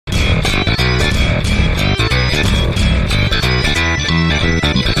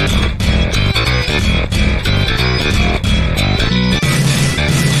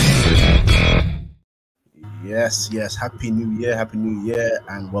Yes. Happy New Year,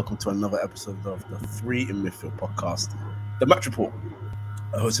 and welcome to another episode of the Three in Midfield podcast, the Match Report,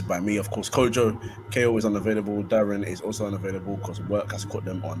 hosted by me, of course, Kojo. KO is unavailable. Darren is also unavailable because work has caught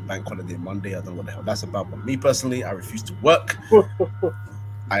them on Bank Holiday Monday. I don't know what the hell that's about, but me personally, I refuse to work.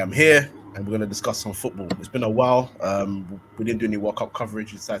 I am here, and we're going to discuss some football. It's been a while. We didn't do any World Cup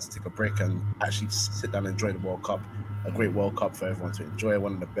coverage. We decided to take a break and actually sit down and enjoy the World Cup. A great World Cup for everyone to enjoy.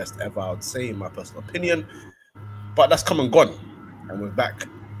 One of the best ever, I would say, in my personal opinion. But that's come and gone. And we're back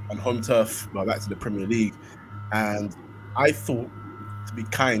on home turf. We're back to the Premier League. And I thought to be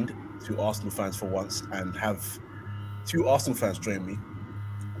kind to Arsenal fans for once and have two Arsenal fans join me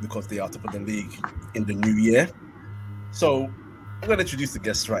because they are top of the league in the new year. So I'm going to introduce the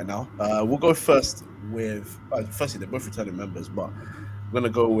guests right now. We'll go first with, firstly, they're both returning members, but I'm going to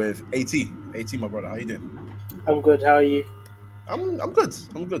go with AT. AT, my brother, how you doing? I'm good. How are you? I'm good.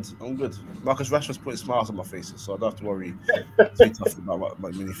 Marcus Rashford's putting smiles on my face, so I don't have to worry too tough about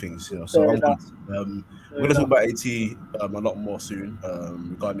many things. So I'm good. We're going to talk about AT a lot more soon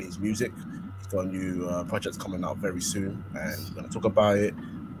regarding his music. He's got a new project coming out very soon, and we're going to talk about it.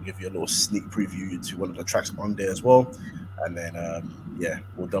 We'll give you a little sneak preview to one of the tracks on there as well. And then,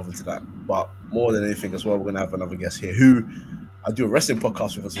 we'll delve into that. But more than anything as well, we're going to have another guest here who I do a wrestling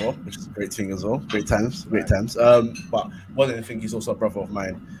podcast with as well, which is a great thing as well. Great times. But more than anything, he's also a brother of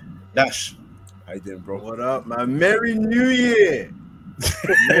mine. Dash, how you doing, bro? What up, man? Merry New Year!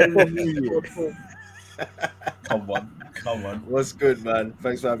 Merry New Year! Come on. What's good, man?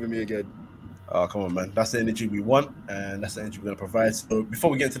 Thanks for having me again. Oh, come on, man. That's the energy we want, and that's the energy we're going to provide. So before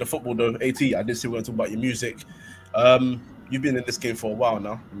we get into the football, though, AT, I did say we're going to talk about your music. You've been in this game for a while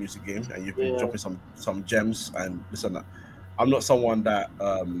now, the music game, and you've been dropping some gems. And listen, I'm not someone that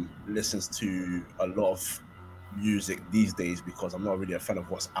listens to a lot of music these days because I'm not really a fan of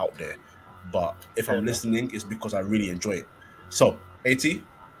what's out there. But if I'm listening, it's because I really enjoy it. So, AT, you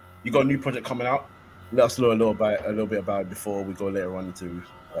got a new project coming out. Let us know a little bit about it before we go later on into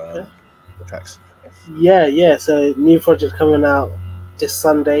the tracks. Yeah. So, new project coming out this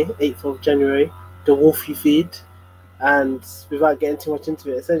Sunday, 8th of January, The Wolf You Feed. And without getting too much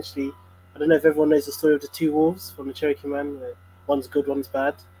into it, essentially, I don't know if everyone knows the story of the two wolves from the Cherokee Man. One's good, one's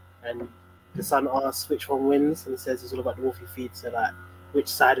bad. And the son asks which one wins, and he says it's all about the wolf you feed. So, like, which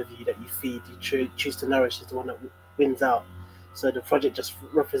side of you that you feed, you choose to nourish is the one that wins out. So the project just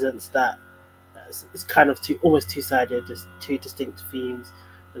represents that. It's kind of almost two-sided, just two distinct themes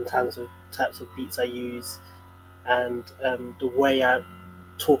and types of beats I use, and the way I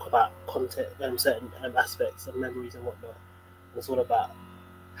talk about content, certain aspects and memories and whatnot. It's all about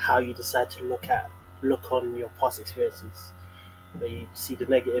how you decide to look on your past experiences, where you see the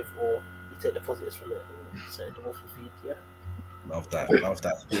negative or you take the positives from it. So the wolf you feed, yeah. Love that.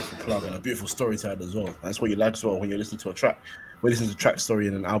 Beautiful plug and a beautiful storyteller as well. That's what you like as well when you're listening to a track. When you listen to a track story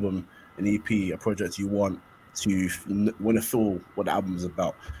in an album, an EP, a project, you want to feel what the album is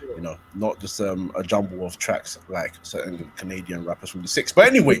about. You know, not just a jumble of tracks like certain Canadian rappers from the '60s. But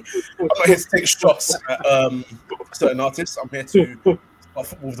anyway, I'm not here to take shots at certain artists. I'm here to start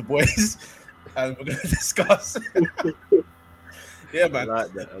football with the boys, and we're going to discuss. Yeah, man. I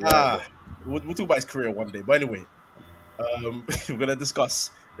like that. We'll talk about his career one day. But anyway, we're going to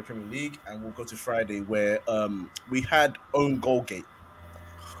discuss the Premier League, and we'll go to Friday where we had own goal gate.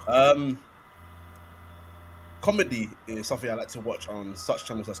 Comedy is something I like to watch on such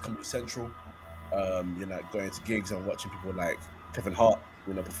channels as Comedy Central. Going to gigs and watching people like Kevin Hart,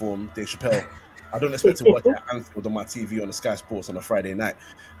 perform, Dave Chappelle. I don't expect to watch at Anfield on my TV on the Sky Sports on a Friday night.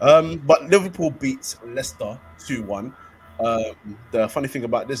 But Liverpool beats Leicester 2-1. The funny thing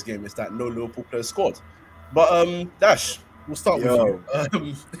about this game is that no Liverpool players scored. But Dash, we'll start with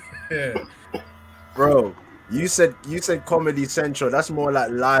you. Bro, you said Comedy Central. That's more like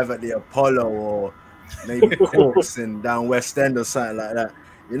live at the Apollo or maybe Corks and down West End or something like that.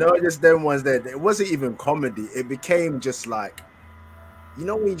 Just them ones there. It wasn't even comedy. It became just like,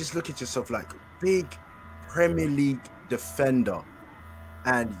 when you just look at yourself like big Premier League defender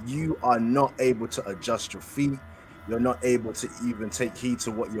and you are not able to adjust your feet. You're not able to even take heed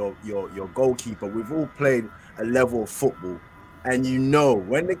to what your goalkeeper. We've all played a level of football, and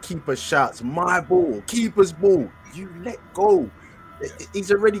when the keeper shouts, "My ball, keeper's ball," you let go.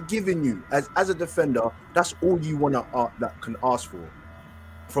 He's already given you as a defender. That's all you that can ask for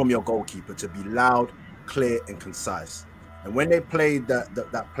from your goalkeeper, to be loud, clear, and concise. And when they played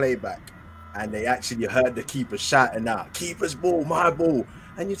that playback, and they actually heard the keeper shouting out, "Keeper's ball, my ball,"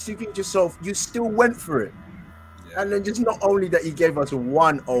 and you think to yourself, you still went for it. And then just not only that, he gave us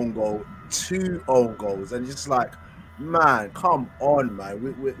one own goal, two own goals, and just like, man, come on,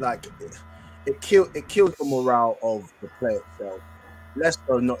 man. We're like, it killed the morale of the play itself.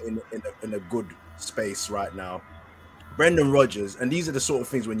 Leicester are not in a good space right now. Brendan Rodgers, and these are the sort of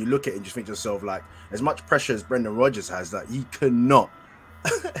things when you look at it and you think to yourself, like, as much pressure as Brendan Rodgers has, that he cannot,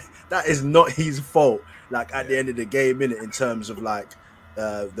 that is not his fault. Like at the end of the game, innit, in terms of like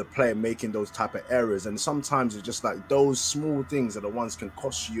the player making those type of errors, and sometimes it's just like those small things are the ones can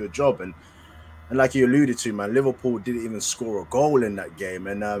cost you your job. And like you alluded to, man, Liverpool didn't even score a goal in that game.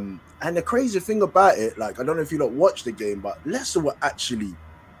 And the crazy thing about it, like, I don't know if you lot watched the game, but Leicester were actually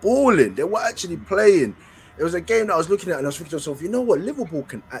balling. They were actually playing. It was a game that I was looking at and I was thinking to myself, you know what, Liverpool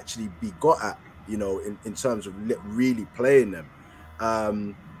can actually be got at, you know, in terms of really playing them.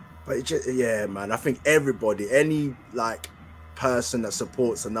 But it just, yeah, man, I think everybody, any like person that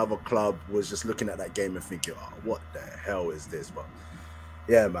supports another club was just looking at that game and thinking, oh, what the hell is this? But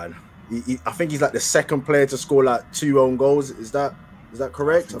yeah, man, I think he's like the second player to score like 2 own goals. Is that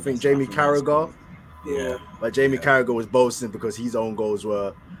correct? I think Jamie Carragher. Yeah, but Jamie Carragher was boasting because his own goals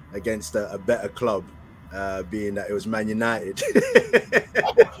were against a better club. Being that it was Man United,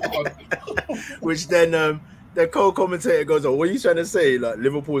 which then the co-commentator goes, "Oh, what are you trying to say? Like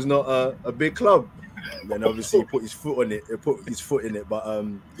Liverpool is not a big club?" And then obviously he put his foot on it. But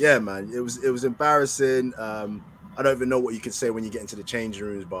yeah, man, it was embarrassing. I don't even know what you can say when you get into the changing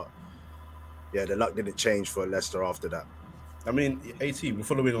rooms, but yeah, the luck didn't change for Leicester after that. I mean, AT, we'll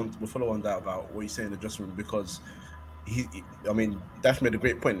follow on that about what you say in the dressing room, because I mean, Dash made a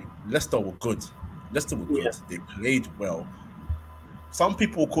great point. Leicester were good. Yeah. They played well. Some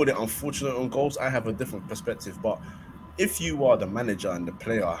people call it unfortunate on goals. I have a different perspective. But if you are the manager and the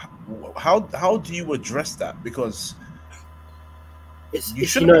player, how do you address that? Because you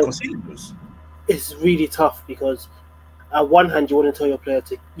shouldn't be conceding those. It's really tough because at one hand you want to tell your player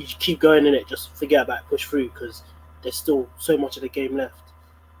to keep going in it, just forget about it, push through, because there's still so much of the game left.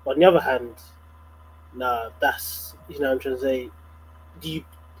 But on the other hand, nah, that's, you know what I'm trying to say.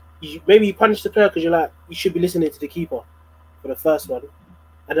 Maybe you punish the player because you're like, you should be listening to the keeper for the first one,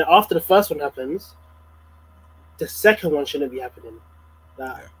 and then after the first one happens, the second one shouldn't be happening.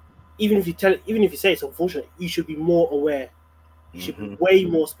 Even if you say it's unfortunate, you should be more aware. You should be way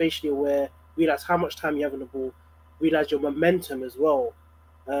more spatially aware. Realize how much time you have on the ball. Realize your momentum as well.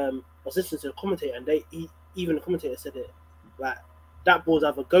 I was listening to the commentator, and even the commentator said it, like, that ball's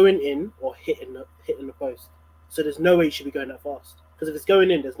either going in or hitting the post. So there's no way you should be going that fast. Because if it's going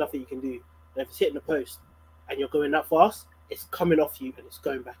in, there's nothing you can do. And if it's hitting the post and you're going that fast, it's coming off you and it's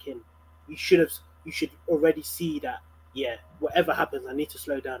going back in. You should already see that, yeah, whatever happens, I need to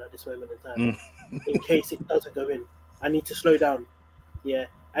slow down at this moment in time. In case it doesn't go in, I need to slow down. Yeah.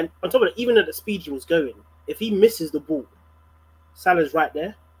 And on top of that, even at the speed he was going, if he misses the ball, Salah's right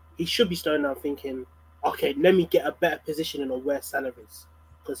there. He should be slowing down thinking, okay, let me get a better positioning on where Salah is.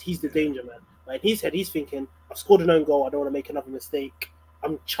 Because he's the danger man. But in his head, he's thinking, I've scored an own goal. I don't want to make another mistake.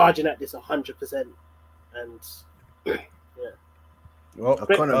 I'm charging at this 100%. And yeah. Well,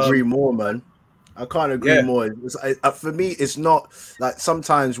 I can't agree more, man. I can't agree more. For me, it's not like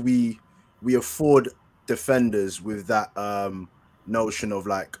sometimes we afford defenders with that notion of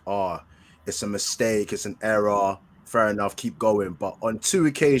like, it's a mistake, it's an error. Fair enough, keep going. But on 2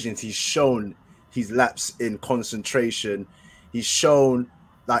 occasions, he's shown his lapse in concentration. He's shown,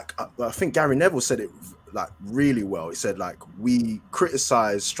 like, I think Gary Neville said it like really well. He said, like, we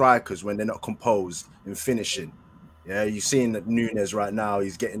criticize strikers when they're not composed in finishing. Yeah, you're seeing that Nunes right now,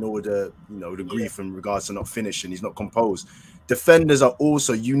 he's getting all the, the grief in regards to not finishing. He's not composed. Defenders are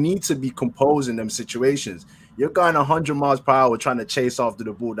also, you need to be composed in them situations. You're going 100 miles per hour trying to chase after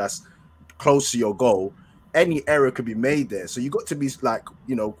the ball that's close to your goal. Any error could be made there. So you got to be like,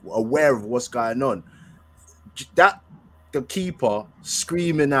 aware of what's going on. That the keeper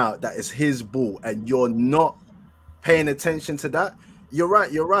screaming out that it's his ball and you're not paying attention to that. You're right,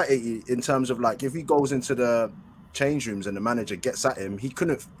 in terms of like, if he goes into the change rooms and the manager gets at him, he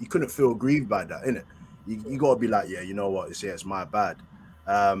couldn't feel aggrieved by that, innit? You got to be like, yeah, you know what, it's my bad.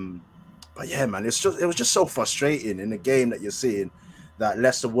 But yeah, man, it was just so frustrating in the game that you're seeing that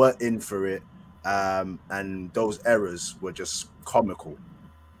Leicester weren't in for it, and those errors were just comical.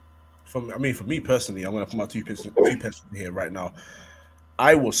 For me personally, I'm gonna put my two pence here right now.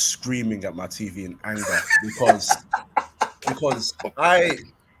 I was screaming at my TV in anger because I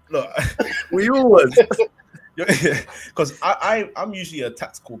look. We all was. Because I'm usually a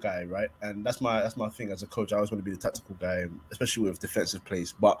tactical guy, right? And that's my thing as a coach. I always want to be the tactical guy, especially with defensive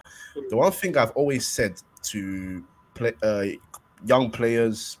plays. But the one thing I've always said to young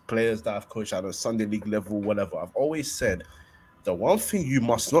players that I've coached at a Sunday league level, whatever, I've always said, The one thing you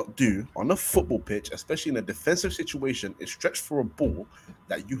must not do on a football pitch, especially in a defensive situation, is stretch for a ball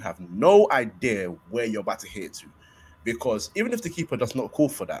that you have no idea where you're about to hit it to. Because even if the keeper does not call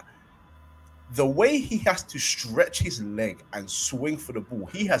for that, the way he has to stretch his leg and swing for the ball,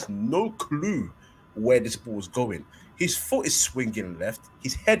 he has no clue where this ball is going. His foot is swinging left.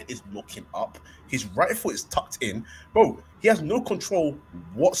 His head is looking up. His right foot is tucked in. Bro, he has no control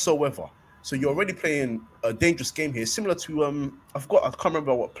whatsoever. So you're already playing a dangerous game here, similar to I can't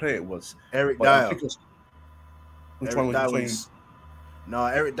remember what player it was. Eric Dyer.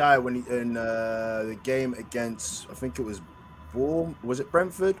 Eric Dyer when he in the game against, I think it was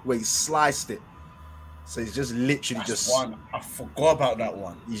Brentford, where he sliced it. So he's just literally one. I forgot about that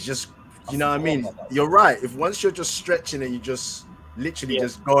one. He's just, you know what I mean? You're right. If once you're just stretching and you just literally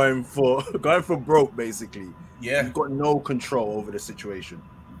just going for broke, basically. Yeah, you've got no control over the situation.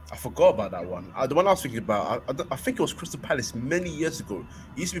 I forgot about that one. The one I was thinking about, I think it was Crystal Palace many years ago.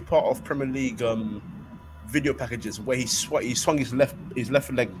 He used to be part of Premier League video packages where he swung his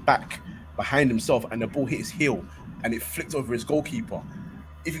left leg back behind himself and the ball hit his heel and it flicked over his goalkeeper.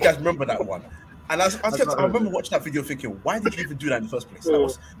 If you guys remember that one. And I remember watching that video thinking, why did you even do that in the first place?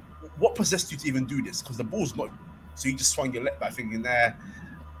 What possessed you to even do this? Because the ball's not. So you just swung your leg back thinking, nah.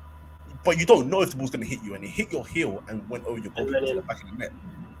 But you don't know if the ball's going to hit you, and it hit your heel and went over your goalkeeper to the back of the net.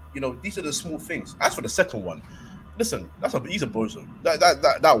 You know, these are the small things. As for the second one, listen, he's a bozo.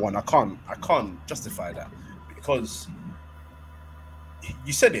 That one, I can't justify that because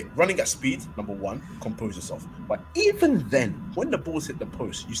you said it. Running at speed, number one, compose yourself. But even then, when the balls hit the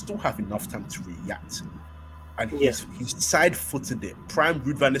post, you still have enough time to react. And he side-footed it. Prime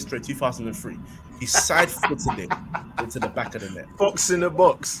Ruud van Nistelrooy 2003. He side-footed it into the back of the net. Fox in the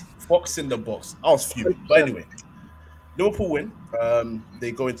box. I was fuming. But anyway, Liverpool win.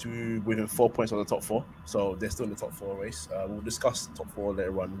 They go into within 4 points on the top four, so they're still in the top four race. We'll discuss the top four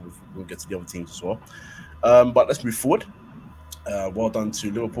later on. We'll get to the other teams as well. But let's move forward. Well done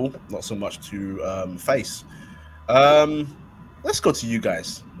to Liverpool. Not so much to face. Let's go to you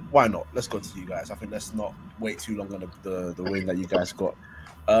guys. Why not? Let's go to you guys. I think let's not wait too long on the win that you guys got.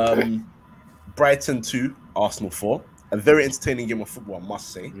 Brighton 2, Arsenal 4. A very entertaining game of football, I must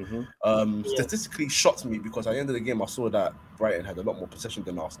say. Statistically shocked me because at the end of the game, I saw that Brighton had a lot more possession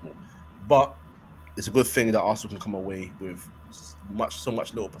than Arsenal. But it's a good thing that Arsenal can come away with so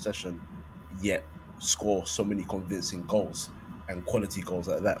much little possession, yet score so many convincing goals and quality goals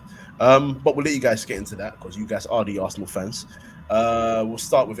like that. But we'll let you guys get into that because you guys are the Arsenal fans. We'll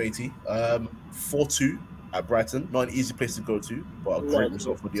start with 80. 4-2 at Brighton. Not an easy place to go to, but a great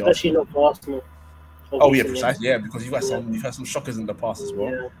result for the Arsenal. Especially not for Arsenal. Oh yeah, precisely. Yeah, because you've had some shockers in the past as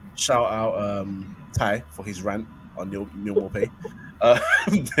well. Yeah. Shout out Ty for his rant on Neil Maupay.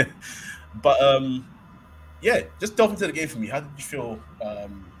 Yeah, just delve into the game for me. How did you feel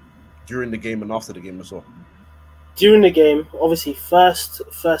during the game and after the game as well? During the game, obviously, first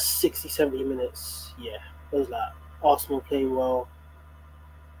 60, 70 minutes, it was like Arsenal playing well.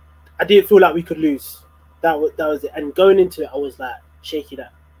 I didn't feel like we could lose. That was it. And going into it, I was like shaky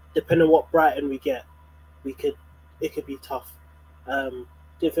that depending on what Brighton we get, it could be tough.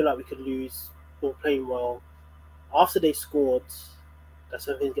 Didn't feel like we could lose. We were playing well. After they scored, that's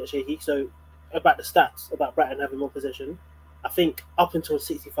when things get shaky. So about the stats about Brighton having more possession, I think up until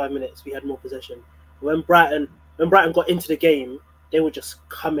 65 minutes we had more possession. When Brighton got into the game, they were just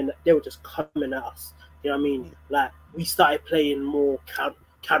coming at us. You know what I mean? Like we started playing more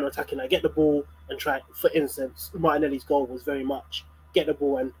counter-attacking. Like get the ball and try. For instance, Martinelli's goal was very much get the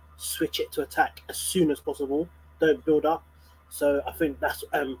ball and switch it to attack as soon as possible. Don't build up. So I think that's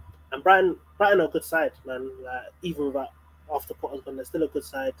and Brighton are a good side, man. Like, even without after Potter's gone, they're still a good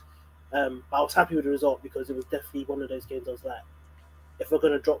side. But I was happy with the result because it was definitely one of those games I was like, if we're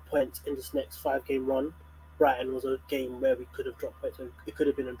going to drop points in this next 5-game run, Brighton was a game where we could have dropped points. So it could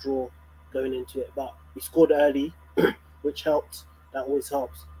have been a draw going into it, but we scored early, which helped. That always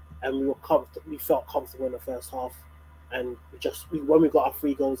helps, and we felt comfortable in the first half. And when we got our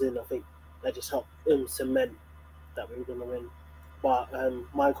 3 goals in, I think that just helped cement that we were going to win. But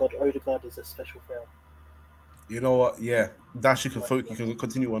my God, Odegaard is a special player. You know what? Yeah, Dash, you can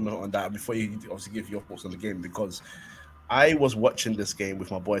continue on that before you obviously give your thoughts on the game, because I was watching this game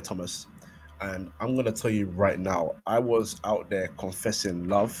with my boy Thomas, and I'm going to tell you right now, I was out there confessing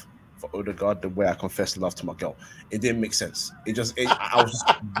love for Odegaard the way I confessed love to my girl. It didn't make sense. I was just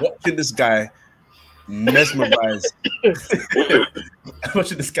watching this guy mesmerized.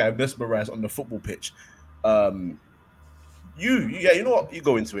 Watching this guy mesmerized on the football pitch. You know what? You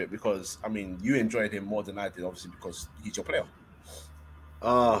go into it because I mean you enjoyed him more than I did, obviously because he's your player.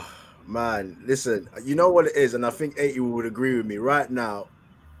 Man, listen, you know what it is, and I think 80 would agree with me. Right now,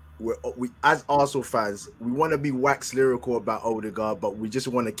 we as Arsenal fans, we want to be wax lyrical about Odegaard, but we just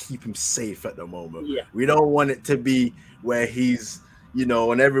want to keep him safe at the moment. Yeah. We don't want it to be where he's,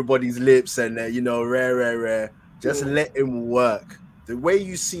 on everybody's lips and, rare. Just let him work. The way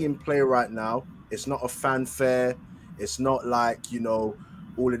you see him play right now, it's not a fanfare. It's not like,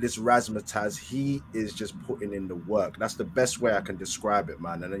 all of this razzmatazz. He is just putting in the work. That's the best way I can describe it,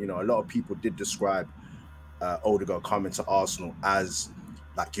 man. And, a lot of people did describe Odegaard coming to Arsenal as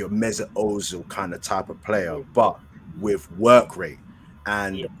like your Mesut Ozil kind of type of player, but with work rate.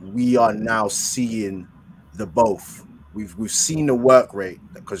 And we are now seeing the both. We've seen the work rate,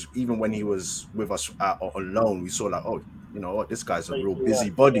 because even when he was with us on loan, we saw like, this guy's a real busy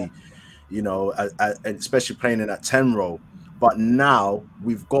body, and especially playing in that 10 role. But now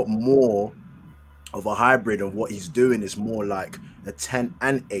we've got more of a hybrid of what he's doing. Is more like a 10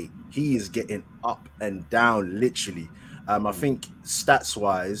 and 8. He is getting up and down, literally. I think stats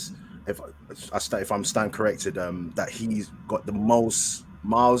wise, if I'm stand corrected, that he's got the most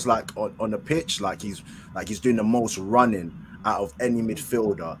miles on the pitch, like he's doing the most running out of any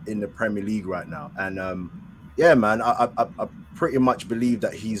midfielder in the Premier League right now. And yeah, man, I pretty much believe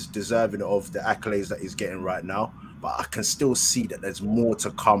that he's deserving of the accolades that he's getting right now. But I can still see that there's more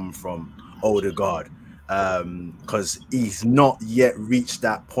to come from Odegaard, because he's not yet reached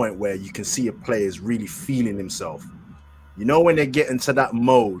that point where you can see a player is really feeling himself. When they get into that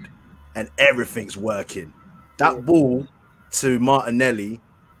mode and everything's working, that ball to Martinelli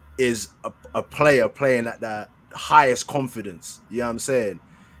is a player playing at the highest confidence. You know what I'm saying?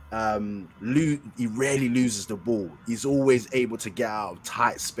 He rarely loses the ball. He's always able to get out of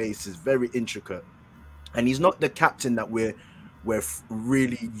tight spaces, very intricate. And he's not the captain that we're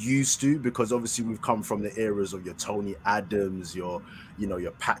really used to, because obviously we've come from the eras of your Tony Adams, your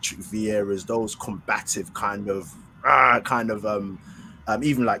Patrick Vieiras, those combative kind of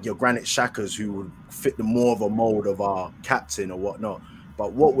even like your Granit Xhakas, who would fit the more of a mold of our captain or whatnot.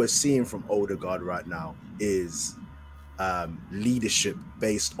 But what we're seeing from Odegaard right now is leadership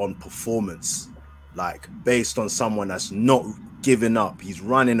based on performance, like based on someone that's not giving up. He's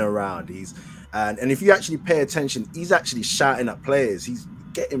running around. And if you actually pay attention, he's actually shouting at players. He's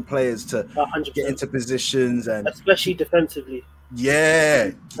getting players to 100%. Get into positions, and especially defensively.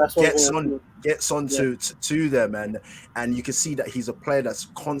 Yeah, that's gets on to them, and you can see that he's a player that's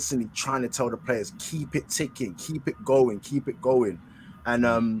constantly trying to tell the players, keep it ticking, keep it going.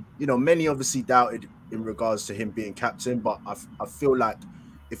 And many obviously doubted in regards to him being captain, but I feel like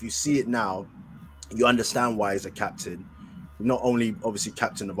if you see it now, you understand why he's a captain. Not only obviously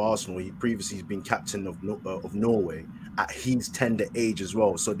captain of Arsenal, he previously has been captain of Norway at his tender age as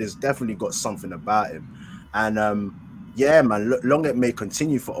well. So there's definitely got something about him. And yeah, man, long it may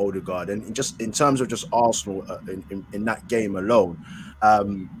continue for Odegaard. And just in terms of just Arsenal in that game alone,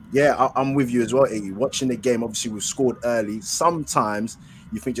 yeah, I'm with you as well, Iggy. Watching the game, obviously we've scored early. Sometimes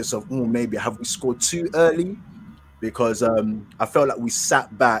you think to yourself, oh, maybe have we scored too early? Because I felt like we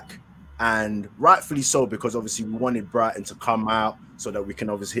sat back, and rightfully so, because obviously we wanted Brighton to come out so that we can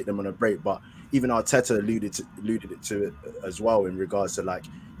obviously hit them on a break. But even Arteta alluded to it as well, in regards to like,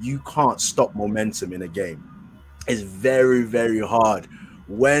 you can't stop momentum in a game. It's very, very hard.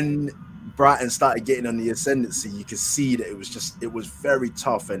 When Brighton started getting on the ascendancy, you could see that it was very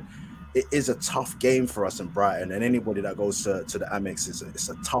tough, and it is a tough game for us in Brighton, and anybody that goes to the Amex, it's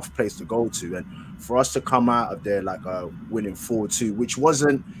a tough place to go to. And for us to come out of there like winning 4-2, which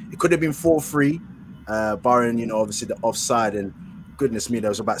wasn't, it could have been 4-3, barring obviously the offside, and goodness me, there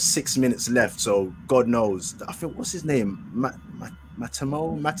was about 6 minutes left, so God knows. I think, what's his name,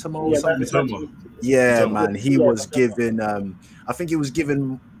 Matamo, something. Yeah, man, he was given. I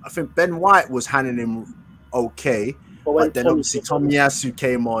think Ben White was handing him okay, but then obviously Tomiyasu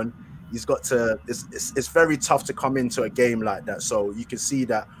came on. He's got to. It's very tough to come into a game like that. So you can see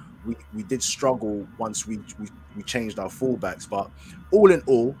that we did struggle once we changed our fullbacks. But all in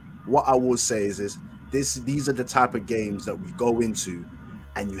all, what I will say is these are the type of games that we go into,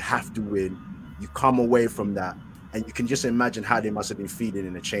 and you have to win. You come away from that, and you can just imagine how they must have been feeling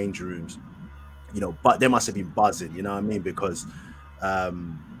in the change rooms. But they must have been buzzing. You know what I mean? Because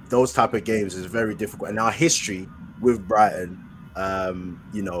those type of games is very difficult, and our history with Brighton,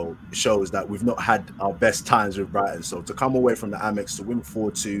 shows that we've not had our best times with Brighton. So to come away from the Amex to win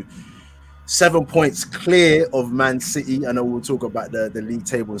 4-2, 7 points clear of Man City. I know we'll talk about the league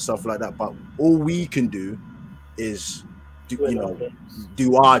table and stuff like that, but all we can do is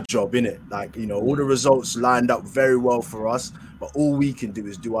do our job, innit? Like, all the results lined up very well for us, but all we can do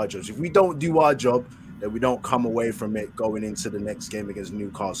is do our jobs. If we don't do our job, that we don't come away from it going into the next game against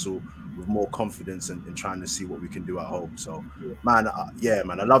Newcastle with more confidence and trying to see what we can do at home. So, man,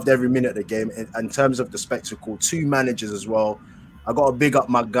 man, I loved every minute of the game. In terms of the spectacle, 2 managers as well. I got to big up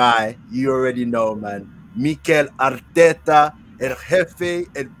my guy. You already know, man. Mikel Arteta, el jefe,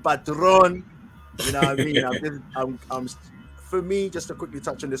 el patron. You know what I mean? I'm for me, just to quickly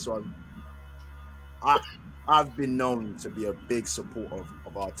touch on this one, I've been known to be a big supporter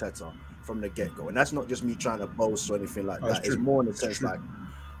of Arteta from the get-go. And that's not just me trying to boast or anything like that. It's more in the sense like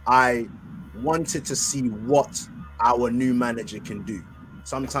I wanted to see what our new manager can do.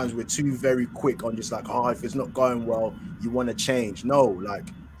 Sometimes we're too very quick on just like, oh, if it's not going well, you want to change. No, like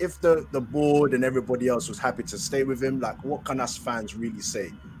if the board and everybody else was happy to stay with him, like what can us fans really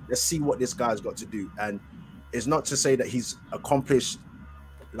say? Let's see what this guy's got to do. And it's not to say that he's accomplished,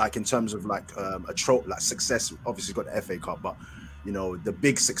 like in terms of like a trope, like success. Obviously got the FA Cup, but you know, the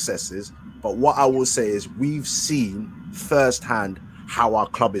big successes. But what I will say is we've seen firsthand how our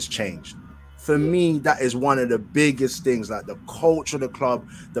club has changed. For me, that is one of the biggest things, like the culture of the club,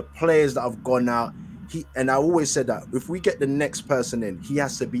 the players that have gone out. And I always said that if we get the next person in, he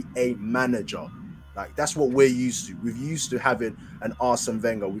has to be a manager. Like that's what we're used to. We're used to having an Arsene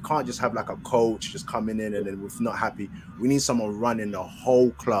Wenger. We can't just have like a coach just coming in and then we're not happy. We need someone running the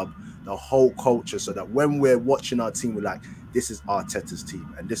whole club, the whole culture, so that when we're watching our team, we're like, this is Arteta's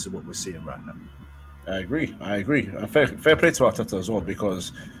team, and this is what we're seeing right now. I agree. And fair play to Arteta as well,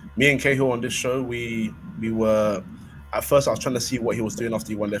 because me and Cahill on this show, we were at first I was trying to see what he was doing after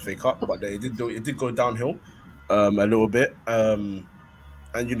he won the FA Cup, but it did go downhill a little bit. And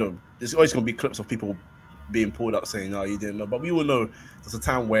you know, there's always going to be clips of people being pulled up saying, "No, you didn't know." But we all know there's a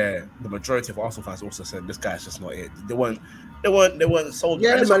time where the majority of Arsenal fans also said, "This guy's just not it." They weren't sold.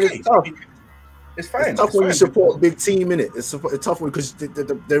 Yeah, man, it's tough. It's fine. It's tough when you support a big team, innit? It's a tough one because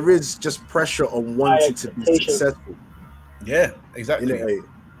there is just pressure on wanting to be successful. Yeah, exactly. You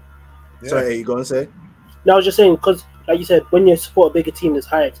know, Sorry, you going to say? No, I was just saying because, like you said, when you support a bigger team, there's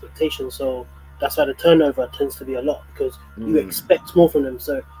high expectations. So that's why the turnover tends to be a lot because you expect more from them.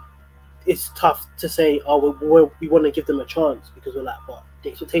 So it's tough to say, oh, we want to give them a chance because we're like, but the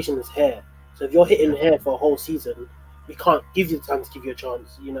expectation is here. So if you're hitting here for a whole season, we can't give you the time to give you a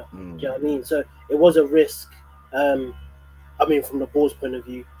chance, you know. Do you know what I mean? So it was a risk. I mean, from the board's point of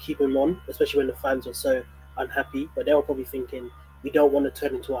view, keep him on, especially when the fans are so unhappy. But they were probably thinking, we don't want to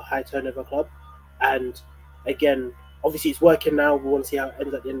turn into a high turnover club. And again, obviously it's working now. We want to see how it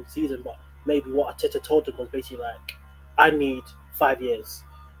ends at the end of the season. But maybe what Arteta told them was basically like, I need 5 years.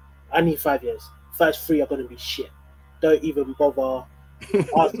 First 3 are going to be shit. Don't even bother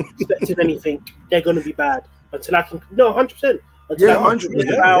expecting anything. They're going to be bad. Until I can, 100%. Yeah,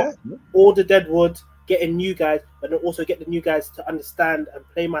 100%. All the dead wood, getting new guys, but then also get the new guys to understand and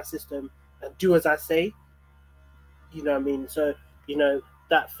play my system and do as I say. You know what I mean? So, you know,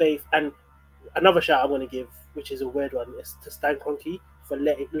 that faith. And another shout I'm going to give, which is a weird one, is to Stan Kroenke for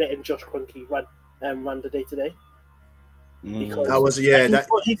letting Josh Kroenke run the day-to-day. Because that was,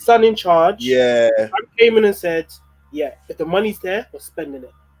 put his son in charge. Yeah. I came in and said, yeah, if the money's there, we're spending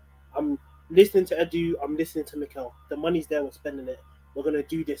it. I'm listening to Edu, I'm listening to Mikel. The money's there, we're spending it. We're going to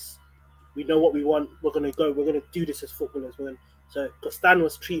do this. We know what we want. We're going to do this as footballers. So, because Stan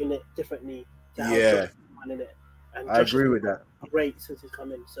was treating it differently. Yeah. And I agree with that. Great since he's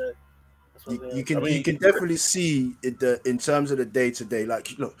come in. So, you can definitely see it in terms of the day-to-day. Like,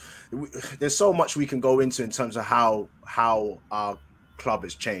 look, there's so much we can go into in terms of how our club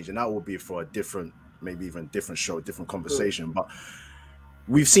has changed. And that will be for a different, maybe even different show, different conversation. But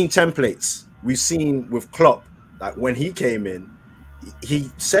we've seen templates. We've seen with Klopp, like when he came in, he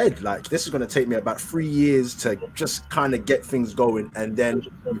said, like, this is going to take me about 3 years to just kind of get things going, and then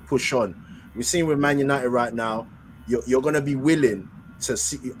we push on. We've seen with Man United right now, you're going to be willing to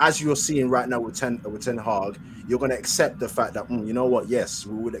see, as you're seeing right now with Ten Hag, you're going to accept the fact that, you know what, yes,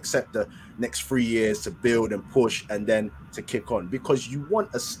 we would accept the next 3 years to build and push and then to kick on, because you want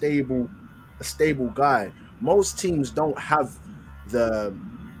a stable guy. Most teams don't have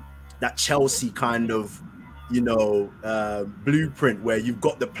that Chelsea kind of, you know, blueprint where you've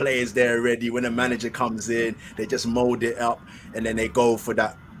got the players there already. When a manager comes in, they just mold it up and then they go for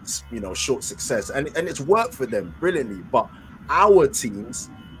that, you know, short success. And it's worked for them brilliantly. But our teams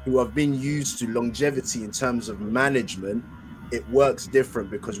who have been used to longevity in terms of management, it works different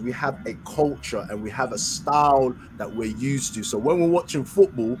because we have a culture and we have a style that we're used to. So when we're watching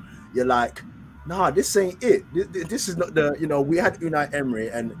football, you're like, nah, this ain't it. This is not the, you know, we had Unai Emery,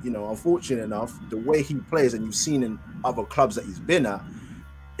 and, you know, unfortunate enough, the way he plays, and you've seen in other clubs that he's been at,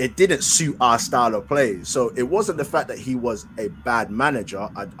 it didn't suit our style of play. So it wasn't the fact that he was a bad manager.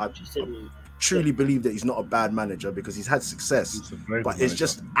 I truly believe that he's not a bad manager because he's had success. He's a very But good it's manager.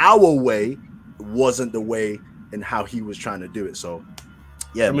 just our way wasn't the way in how he was trying to do it. So,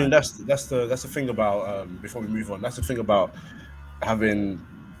 yeah, I mean, man. that's the thing about before we move on. That's the thing about having,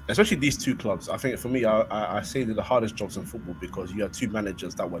 especially these two clubs. I think for me, I say they're the hardest jobs in football because you have two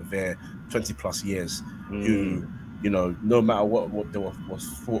managers that were there 20+ years, who, you know, no matter what there was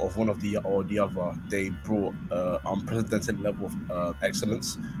thought of one of the or the other, they brought unprecedented level of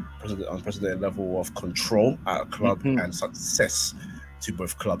excellence, unprecedented level of control at a club and success to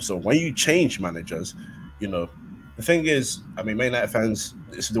both clubs. So when you change managers, you know, the thing is, I mean, Man United fans,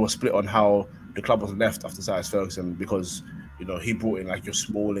 they were split on how the club was left after Sir Alex Ferguson because, you know, he brought in like your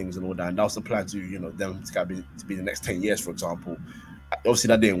Smallings and all that, and that was the plan to, you know, them to be the next 10 years, for example. Obviously,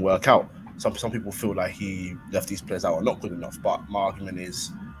 that didn't work out. Some people feel like he left these players out are not good enough, but my argument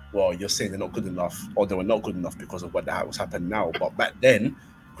is, well, you're saying they're not good enough, or they were not good enough because of what was happening now. But back then,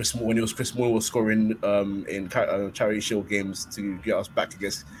 Chris Smalling was scoring in Charity Shield games to get us back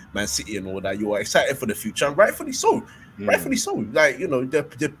against Man City and all that. You are excited for the future, and rightfully so. Rightfully so. Like, you know,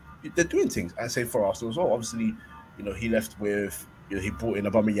 they're doing things. And same for Arsenal as well. Obviously, you know, he left with, you know, he brought in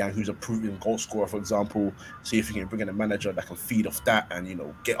Aubameyang, who's a proven goal scorer, for example. See if he can bring in a manager that can feed off that and, you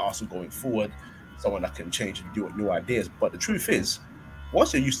know, get Arsenal going forward. Someone that can change and do new ideas. But the truth is,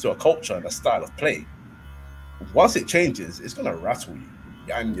 once you're used to a culture and a style of play, once it changes, it's gonna rattle you.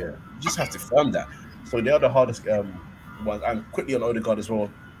 And you just have to firm that. So they are the hardest ones. And quickly on Odegaard as well,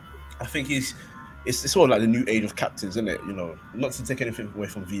 I think it's sort of like the new age of captains, isn't it? You know, not to take anything away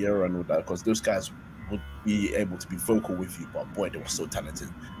from Vieira and all that, because those guys would be able to be vocal with you, but boy, they were so talented.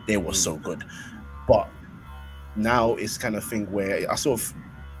 They were so good. But now it's kind of thing where I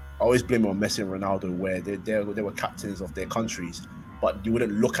always blame it on Messi and Ronaldo, where they were captains of their countries, but you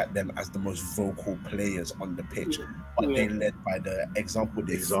wouldn't look at them as the most vocal players on the pitch. But they led by the example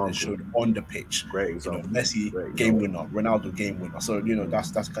they showed on the pitch. Great example. You know, Messi, game winner, Ronaldo, game winner. So, you know,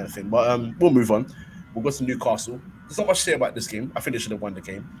 that's the kind of thing. But we'll move on. We'll go to Newcastle. There's not much to say about this game. I think they should have won the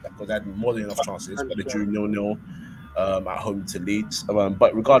game because they had more than enough chances, but they drew 0-0 at home to Leeds.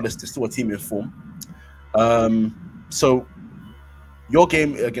 But regardless, they're still a team in form. So your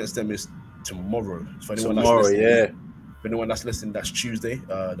game against them is tomorrow. For anyone for anyone that's listening, that's Tuesday,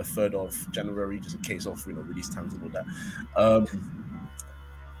 the 3rd of January, just in case of, you know, release times and all that.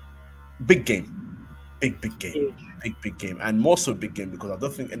 Big game. Big game. Big game. And more so big game because I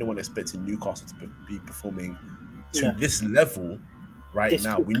don't think anyone expected Newcastle to be performing to this level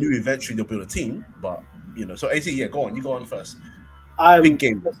now. We knew eventually they'll build a team, but, you know. So, AT, go on. You go on first. Big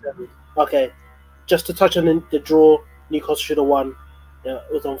game. Okay. Just to touch on the draw, Newcastle should have won. Yeah,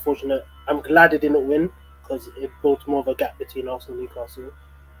 it was unfortunate. I'm glad they didn't win, because it built more of a gap between Arsenal and Newcastle.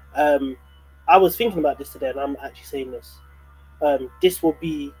 I was thinking about this today, and I'm actually saying this. This will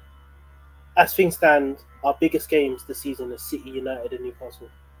be, as things stand, our biggest games this season is City, United, and Newcastle.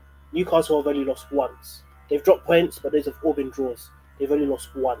 Newcastle have only lost once. They've dropped points, but those have all been draws. They've only lost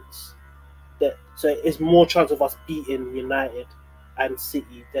once. So it's more chance of us beating United and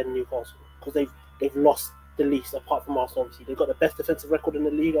City than Newcastle, because they've lost the least, apart from Arsenal. Obviously, they've got the best defensive record in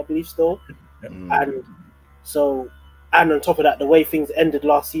the league, I believe, still. And on top of that, the way things ended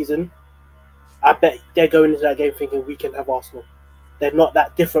last season, I bet they're going into that game thinking we can have Arsenal. They're not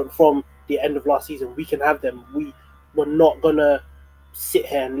that different from the end of last season. We can have them. We're not gonna sit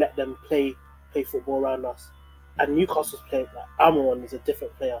here and let them play football around us. And Newcastle's player, like Almiron, is a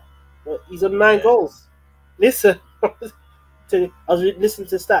different player. He's on 9 goals. Listen, I was listening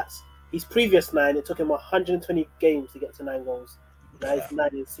to stats. His previous 9, it took him 120 games to get to 9 goals. Now he's 9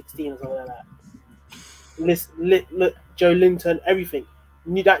 in 16 or something like that. Look, Joe Linton, everything.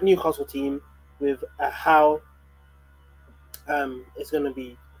 That Newcastle team with how it's going to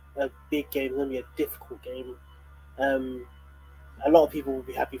be a big game. It's going to be a difficult game. A lot of people will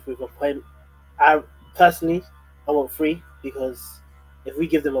be happy with a point. I want 3, because if we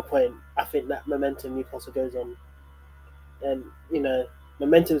give them a point, I think that momentum Newcastle goes on. And, you know,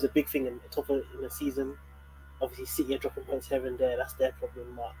 momentum is a big thing in the season. Obviously, City are dropping points here and there. That's their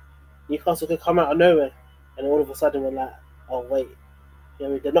problem. But Newcastle could come out of nowhere, and all of a sudden we're like, oh wait, you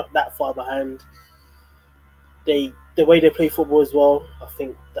know, they're not that far behind. The way they play football as well, I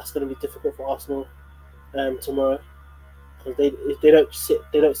think that's going to be difficult for Arsenal tomorrow, because they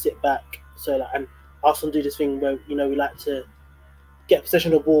don't sit back. So and Arsenal do this thing where, you know, we like to get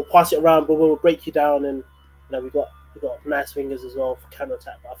possession of the ball, pass it around, but we'll break you down, and, you know, we got nice wingers as well for counter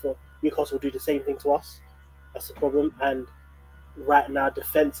attack. But I feel Newcastle will do the same thing to us. That's the problem. And right now,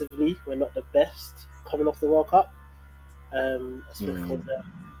 defensively, we're not the best coming off the World Cup.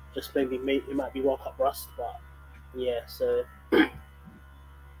 Just maybe it might be World Cup rust, but yeah. So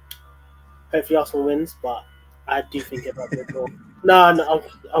Hopefully Arsenal wins, but I do think it might be a draw. No,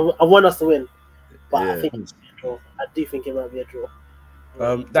 I want us to win, but I think it's a draw. I do think it might be a draw.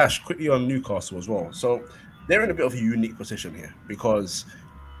 Dash, quickly on Newcastle as well. So they're in a bit of a unique position here because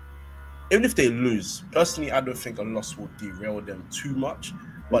even if they lose, personally, I don't think a loss will derail them too much.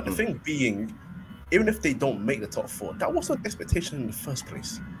 But the thing being, even if they don't make the top 4, that wasn't an expectation in the first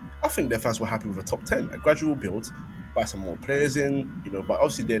place. I think their fans were happy with a top 10, a gradual build, buy some more players in, but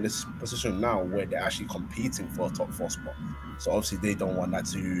obviously they're in this position now where they're actually competing for a top 4 spot. So obviously they don't want that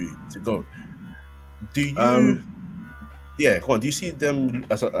to go. Do you? Yeah, come on. Do you see them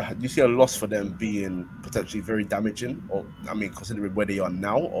as do you see a loss for them being potentially very damaging, or considering where they are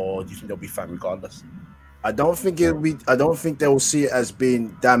now, or do you think they'll be fine regardless? I don't think I don't think they will see it as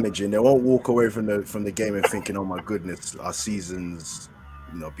being damaging. They won't walk away from the game and thinking, "Oh my goodness, our season's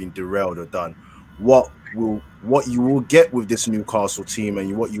been derailed or done." What you will get with this Newcastle team,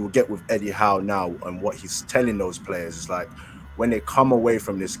 and what you will get with Eddie Howe now, and what he's telling those players is like, when they come away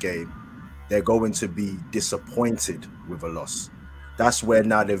from this game, they're going to be disappointed with a loss. That's where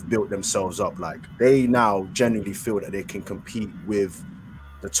now they've built themselves up. Like, they now genuinely feel that they can compete with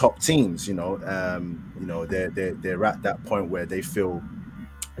the top teams. They're at that point where they feel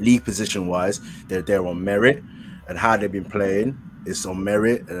league position wise, they're on merit, and how they've been playing is on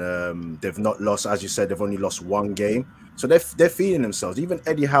merit. They've not lost, as you said, they've only lost 1 game, so they're feeding themselves. Even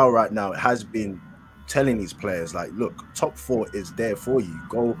Eddie Howe right now has been telling these players, like, look, top 4 is there for you.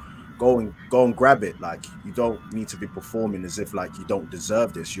 Go and grab it. Like, you don't need to be performing as if like you don't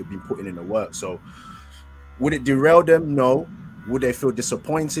deserve this. You've been putting in the work. So would it derail them? No. Would they feel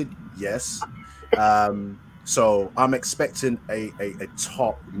disappointed? Yes. So I'm expecting a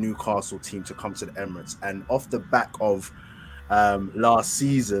top Newcastle team to come to the Emirates, and off the back of last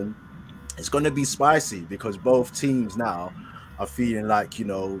season, it's going to be spicy because both teams now are feeling like,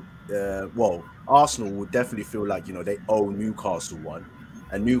 Arsenal will definitely feel like, they owe Newcastle one.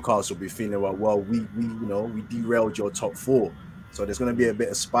 And Newcastle will be feeling like, well, we derailed your top 4. So there's going to be a bit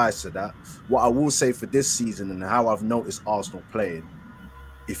of spice to that. What I will say for this season and how I've noticed Arsenal playing,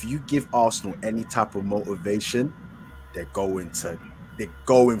 if you give Arsenal any type of motivation, they're going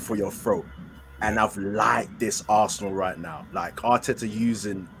for your throat. And I've liked this Arsenal right now. Like, Arteta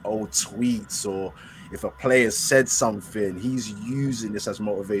using old tweets, or if a player said something, he's using this as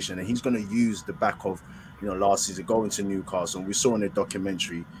motivation, and he's going to use the back of last season going to Newcastle. And we saw in the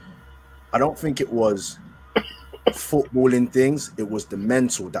documentary, I don't think it was footballing things, it was the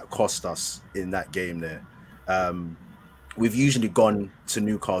mental that cost us in that game there. We've usually gone to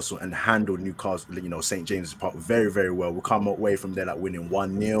Newcastle and handled Newcastle, St. James's Park very, very well. We come away from there like winning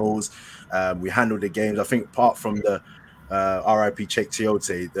 1-0. We handled the games. I think apart from the RIP Cheick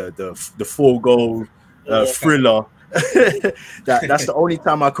Tiote, the 4-goal thriller, that's the only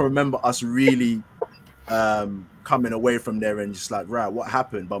time I can remember us really coming away from there and just like, right, what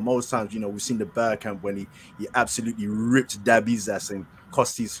happened? But most times, we've seen the Bergkamp when he absolutely ripped Davies ass and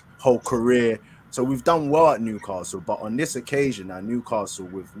cost his whole career. So we've done well at Newcastle, but on this occasion, now Newcastle,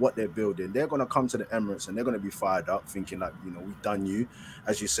 with what they're building, they're going to come to the Emirates and they're going to be fired up, thinking like, we've done you.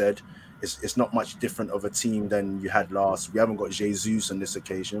 As you said, it's not much different of a team than you had last. We haven't got Jesus on this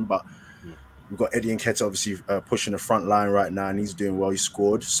occasion, but we've got Eddie Nketiah obviously pushing the front line right now, and he's doing well. He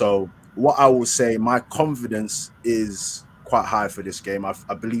scored. So what I will say, my confidence is quite high for this game. I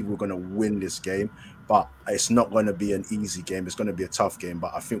believe we're going to win this game, but it's not going to be an easy game. It's going to be a tough game,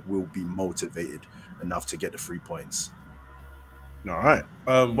 but I think we'll be motivated enough to get the 3 points. All right.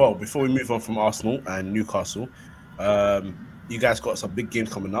 Well, before we move on from Arsenal and Newcastle, you guys got some big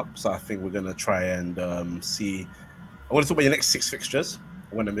games coming up, so I think we're going to try and see. I want to talk about your next 6 fixtures.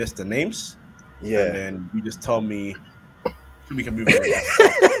 I want to list the names. Yeah. And then you just tell me we can move on.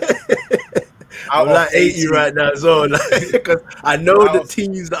 I'm like 80 right now as well, because I know the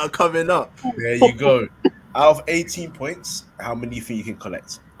teams that are coming up. There you go. Out of 18 points, how many do you think you can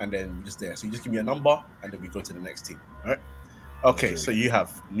collect? And then just there. So you just give me a number, and then we go to the next team. All right. Okay. So you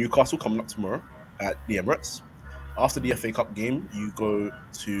have Newcastle coming up tomorrow at the Emirates. After the FA Cup game, you go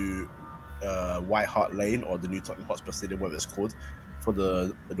to White Hart Lane, or the new Tottenham Hotspur Stadium, whatever it's called, for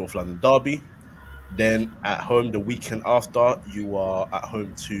the North London derby. Then at home, the weekend after, you are at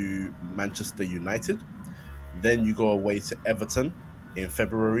home to Manchester United. Then you go away to Everton in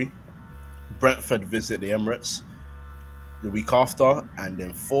February. Brentford visit the Emirates the week after. And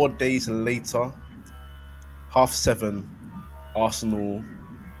then 4 days later, 7:30, Arsenal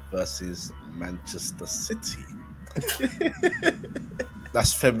versus Manchester City.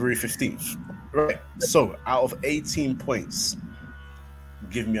 That's February 15th. Right. So out of 18 points,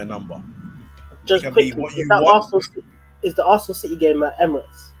 give me a number. Just quickly, is the Arsenal City game at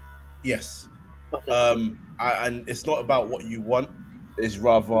Emirates? Yes. Okay. And it's not about what you want; it's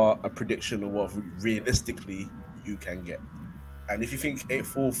rather a prediction of what realistically you can get. And if you think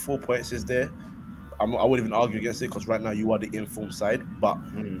 4 points is there, I wouldn't even argue against it because right now you are the informed side, but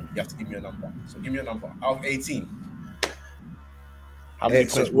you have to give me a number. So give me a number. Out of 18, how many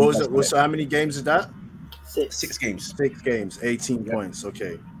So points? what was it? So how many games is that? 6. 6 games. 6 games, 18 points.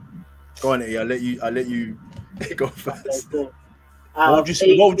 Okay, go on, I'll let you go Okay, first. cool. What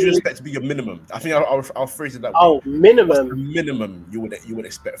would you expect to be your minimum? I think I'll phrase it that way. Oh, What's the minimum. minimum you would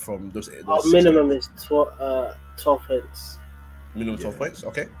expect from those Our 6 minimum games? is 12 points. Minimum 12 points.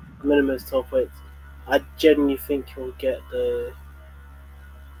 Okay. Minimum is 12 points. I genuinely think he'll get the.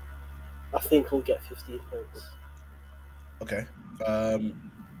 I think he'll get 15 points. Okay.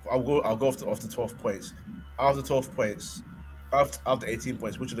 I'll go off the 12 points. Out of the 12 points, after 18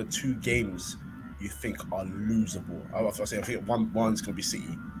 points, which are the 2 games you think are losable? I think one's gonna be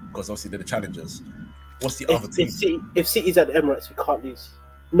City because obviously they're the challengers. What's the other team? If City's at the Emirates, we can't lose.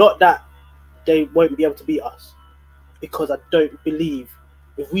 Not that they won't be able to beat us, because I don't believe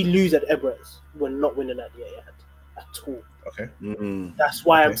if we lose at Emirates, we're not winning at the Etihad at all. Okay. That's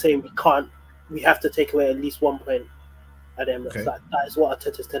why I'm Okay. saying we can't. We have to take away at least 1 point at Emirates. Okay. That is what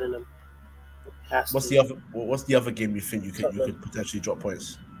Arteta's telling them. What's the other game you think you could potentially drop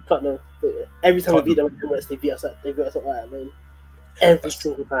points? Tottenham. Every time we beat Tottenham. them at Emirates, they beat us up like that, man. Every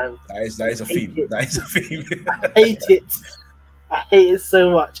single time. That is a theme. That is a theme. I hate it. I hate it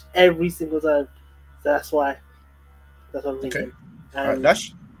so much every single time. So that's why. That's what I'm thinking. Okay. All right,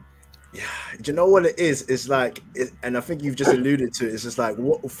 Dash. Yeah, do you know what it is? It's like, and I think you've just alluded to it. It's just like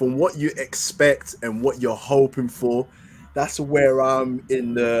from what you expect and what you're hoping for. That's where I'm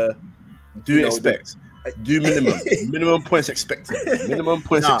in the. Do minimum points expected. Minimum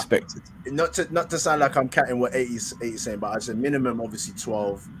points expected. Not to sound like I'm catting what 80 saying, but I said minimum obviously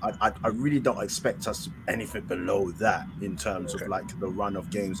 12. I really don't expect us anything below that in terms of like the run of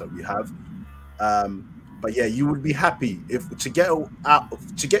games that we have. But yeah, you would be happy if to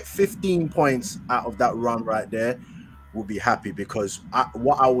get 15 points out of that run right there. Would be happy because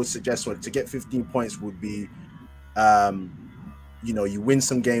what I would suggest to get 15 points would be, you win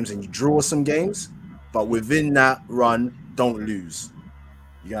some games and you draw some games, but within that run, don't lose.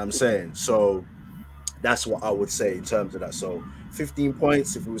 You know what I'm saying? So that's what I would say in terms of that. So 15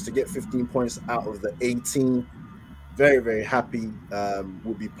 points, if we was to get 15 points out of the 18, very, very happy.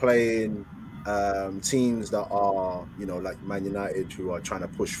 We'll be playing teams that are, like Man United, who are trying to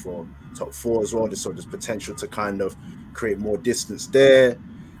push for top 4 as well. So there's potential to kind of create more distance there.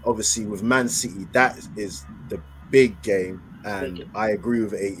 Obviously, with Man City, that is the big game. And I agree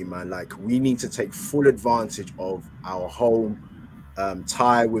with 80, man. Like, we need to take full advantage of our home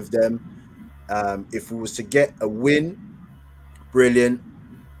tie with them. If we was to get a win, brilliant.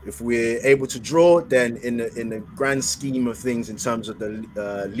 If we're able to draw, then in the grand scheme of things, in terms of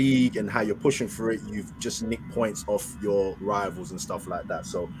the league and how you're pushing for it, you've just nicked points off your rivals and stuff like that.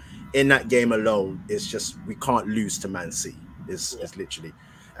 So in that game alone, it's just we can't lose to Man City. It's literally.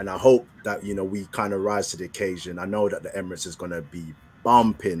 And I hope that, we kind of rise to the occasion. I know that the Emirates is going to be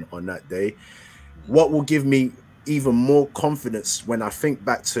bumping on that day. What will give me even more confidence when I think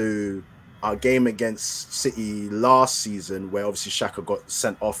back to our game against City last season, where obviously Xhaka got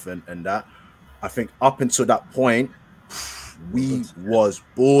sent off and that, I think up until that point, we was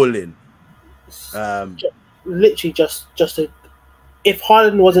balling. Literally just if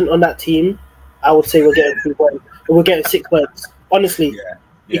Haaland wasn't on that team, I would say we're getting 3 points. We're getting 6 points. Honestly,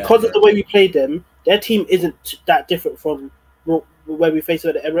 because of the way we played them, their team isn't that different from where we faced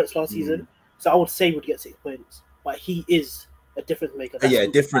them at the Emirates last season. So I would say we'd get 6 points. But he is a difference maker.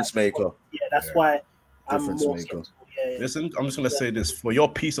 Difference maker. Yeah, that's why I'm more maker. Listen, I'm just gonna say this for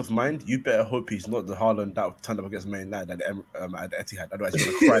your peace of mind. You better hope he's not the Haaland that turned up against Man United at the Etihad. Otherwise,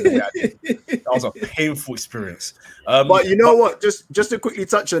 you're gonna cry the way I did. That was a painful experience. But you know what? Just to quickly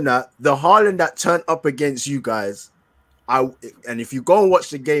touch on that, the Haaland that turned up against you guys, and if you go and watch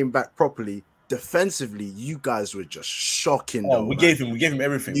the game back properly, defensively, you guys were just shocking. We gave him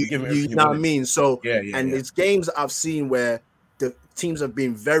everything. We gave him everything. You know what I mean? So and it's games that I've seen where the teams have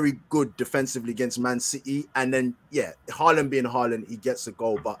been very good defensively against Man City, and then Haaland being Haaland, he gets a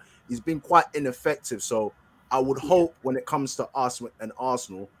goal, but he's been quite ineffective. So I would hope when it comes to us and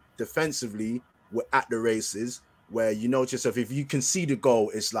Arsenal, defensively, we're at the races where you know to yourself, if you concede a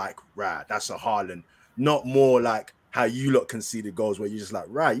goal, it's like, right, that's a Haaland, not more like how you lot conceded goals where you're just like,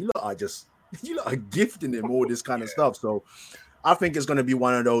 right, you lot are gifting him all this kind of stuff. So I think it's going to be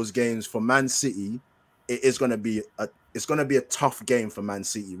one of those games for Man City. It's going to be a tough game for Man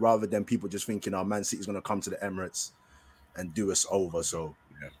City, rather than people just thinking, Man City is going to come to the Emirates and do us over. So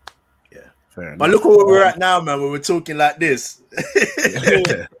Fair But enough. look at where we're at now, man. When we're talking like this,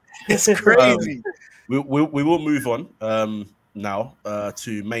 it's crazy. We will move on now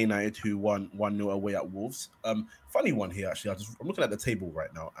to Man United, who won 1-0 away at Wolves. Funny one here, actually. I'm looking at the table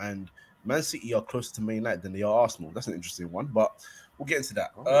right now, and Man City are closer to Man United than they are Arsenal. That's an interesting one, but we'll get into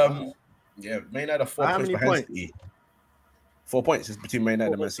that. Wow. Yeah, Man United are 4 How points many behind points? City. 4 points is between Man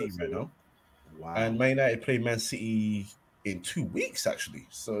United and Man City right now. Wow. And Man United play Man City in 2 weeks, actually.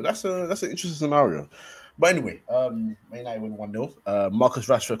 So that's an interesting scenario. But anyway, Man United win 1-0. Marcus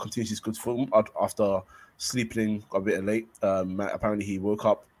Rashford continues his good form after sleeping a bit late. Apparently, he woke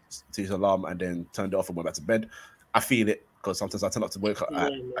up to his alarm and then turned it off and went back to bed. I feel it because sometimes I turn up to wake up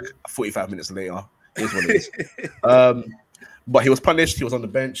at 45 minutes later. Here's what it is. But he was punished. He was on the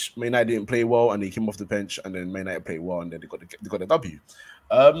bench. Man United didn't play well, and he came off the bench. And then Man United played well, and then they got the W.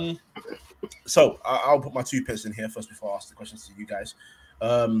 So I'll put my 2 pence in here first before I ask the questions to you guys.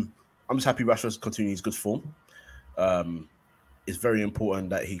 I'm just happy Rashford's continuing his good form. It's very important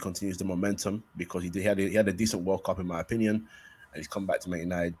that he continues the momentum because he had a decent World Cup in my opinion, and he's come back to Man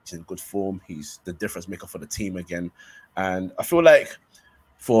United. He's in good form. He's the difference maker for the team again, and I feel like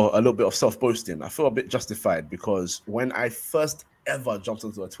for a little bit of self-boasting, I feel a bit justified because when I first ever jumped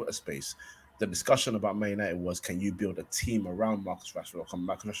into a Twitter space, the discussion about Man United was, can you build a team around Marcus Rashford, or can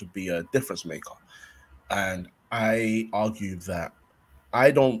Marcus Rashford be a difference maker? And I argue that I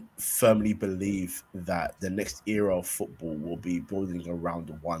don't firmly believe that the next era of football will be building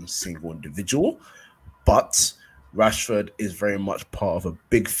around one single individual, but Rashford is very much part of a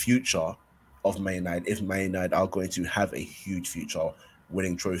big future of Man United. If Man United are going to have a huge future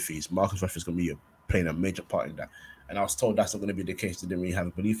winning trophies, Marcus Rashford is going to be playing a major part in that. And I was told that's not going to be the case. They didn't really have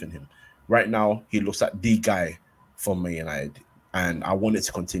a belief in him. Right now, he looks like the guy for Man United, and I want it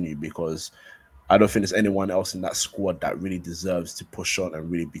to continue because I don't think there's anyone else in that squad that really deserves to push on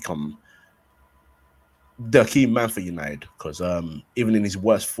and really become the key man for United. Because even in his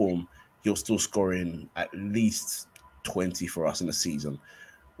worst form, he was still scoring at least 20 for us in the season,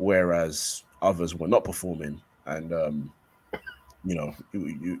 whereas others were not performing. And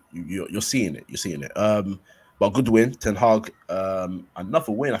you're seeing it. You're seeing it. But good win, Ten Hag.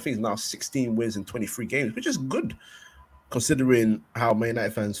 Another win. I think it's now 16 wins in 23 games, which is good considering how Man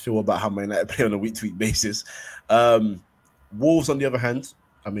United fans feel about how Man United play on a week-to-week basis. Wolves, on the other hand,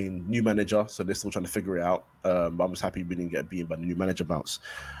 I mean, new manager, so they're still trying to figure it out. But I'm just happy we didn't get beaten by the new manager bounce.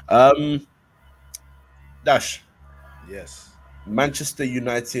 Dash. Yes. Manchester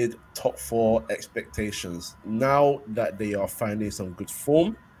United top 4 expectations. Now that they are finding some good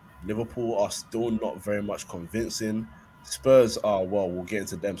form, Liverpool are still not very much convincing. Spurs are, well, we'll get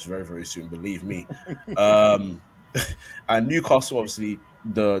into them very, very soon, believe me. And Newcastle, obviously,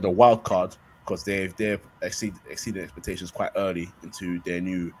 the wild card, because they've exceeded expectations quite early into their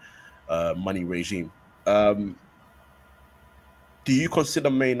new money regime. Do you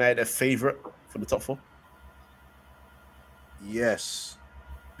consider Man United a favourite for the top 4? Yes,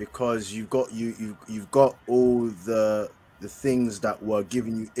 because you've got all the things that were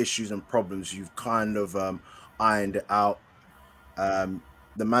giving you issues and problems. You've kind of ironed it out.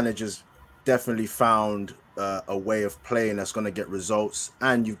 The managers definitely found a way of playing that's going to get results,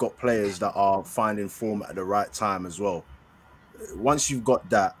 and you've got players that are finding form at the right time as well. Once you've got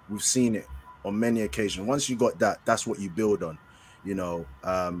that, we've seen it on many occasions. Once you got that, that's what you build on.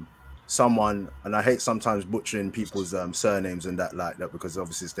 Someone, and I hate sometimes butchering people's surnames and that like that because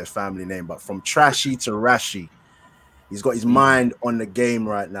obviously it's their family name, but from Trashy to Rashi, he's got his mind on the game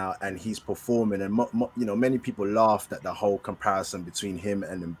right now and he's performing. And many people laughed at the whole comparison between him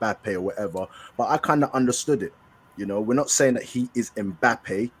and Mbappe or whatever, but I kind of understood it. We're not saying that he is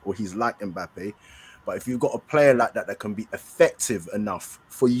Mbappe or he's like Mbappe, but if you've got a player like that can be effective enough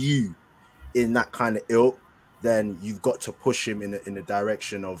for you in that kind of ilk, then you've got to push him in the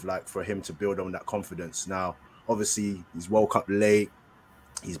direction of like for him to build on that confidence. Now, obviously, he's woke up late.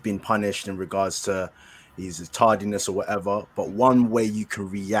 He's been punished in regards to his tardiness or whatever. But one way you can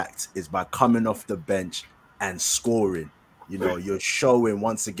react is by coming off the bench and scoring. You're showing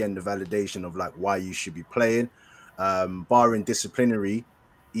once again the validation of like why you should be playing. Barring disciplinary,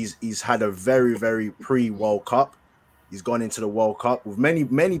 he's had a very, very pre-World Cup. He's gone into the World Cup with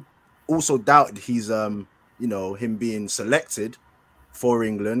many also doubted he's him being selected for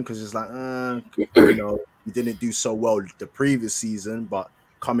England because it's like, he didn't do so well the previous season, but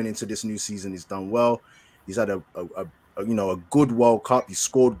coming into this new season, he's done well. He's had a good World Cup. He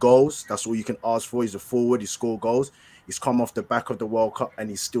scored goals. That's all you can ask for. He's a forward. He scored goals. He's come off the back of the World Cup and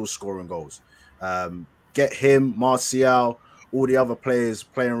he's still scoring goals. Get him, Martial, all the other players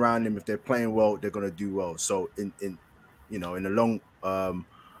playing around him. If they're playing well, they're gonna do well. So in the long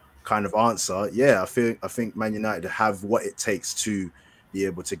kind of answer, yeah, I think Man United have what it takes to be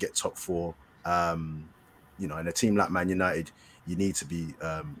able to get top four. You know, in a team like Man United, you need to be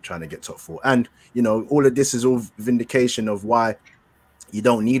trying to get top four. And, you know, all of this is all vindication of why you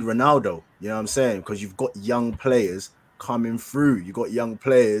don't need Ronaldo. You know what I'm saying? Because you've got young players coming through. You got young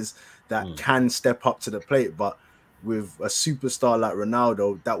players that can step up to the plate. But with a superstar like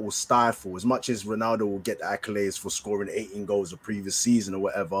Ronaldo, that will stifle. As much as Ronaldo will get the accolades for scoring 18 goals the previous season or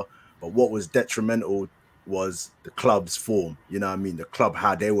whatever, but what was detrimental was the club's form. You know what I mean? The club,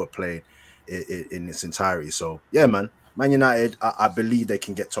 how they were playing in its entirety. So, yeah, man. Man United, I believe they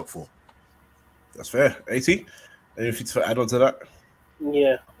can get top four. That's fair. 80? Anything to add on to that?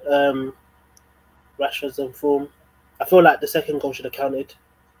 Yeah. Rashford's on form. I feel like the second goal should have counted,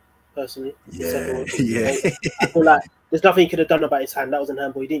 personally. Yeah. I feel like there's nothing he could have done about his hand. That was an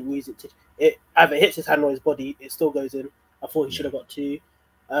handball. He didn't use it to. It either hits his hand or his body. It still goes in. I thought he should have got two.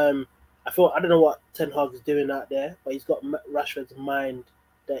 I don't know what Ten Hag is doing out there, but he's got Rashford's mind.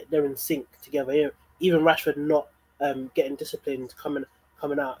 They're in sync together. Even Rashford not getting disciplined, coming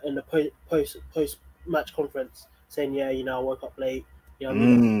out in the post match conference, saying, "Yeah, you know, I woke up late. You know, what I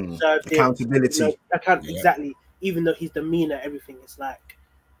mean? Accountability. Exactly. Even though his demeanor, everything, it's like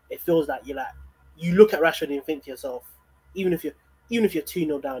it feels like you look at Rashford and think to yourself, even if you're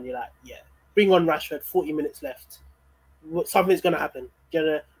 2-0 down, you're like, yeah, bring on Rashford. 40 minutes left. Something's gonna happen.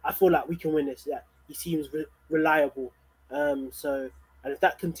 I feel like we can win this. Yeah, he seems reliable. So, and if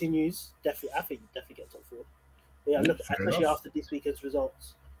that continues, definitely, I think you definitely get top four. But yeah, especially after this weekend's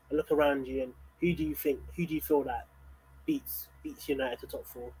results, and look around you and who do you feel that beats United to top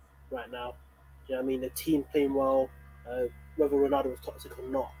four right now? You know what I mean? The team playing well, whether Ronaldo was toxic or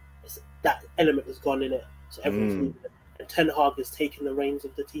not, that element has gone in it. So everyone's leaving it. And Ten Hag has taken the reins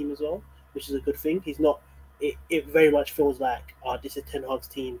of the team as well, which is a good thing. He's not. It very much feels like, this is Ten Hag's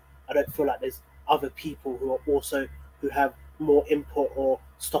team. I don't feel like there's other people who have more input or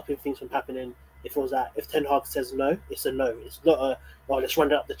stopping things from happening. It feels like if Ten Hag says no, it's a no. It's not let's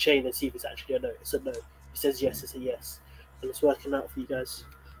run it up the chain and see if it's actually a no. It's a no. If he says yes, it's a yes. And it's working out for you guys.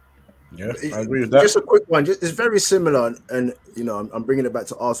 Yeah, I agree with that. Just a quick one. It's very similar, and you know, I'm bringing it back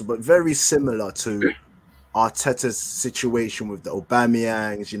to Arsenal, but very similar to Arteta's situation with the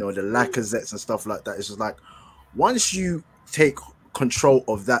Aubameyangs, you know, the Lacazettes and stuff like that. It's just like, once you take control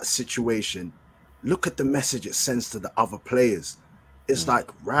of that situation, look at the message it sends to the other players. It's like,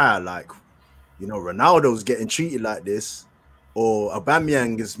 you know, Ronaldo's getting treated like this, or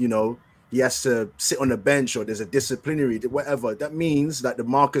Aubameyang is, you know, he has to sit on the bench, or there's a disciplinary, whatever. That means that the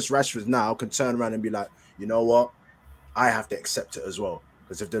Marcus Rashford now can turn around and be like, you know what, I have to accept it as well.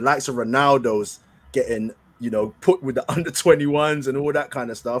 Because if the likes of Ronaldo's getting, you know, put with the under 21s and all that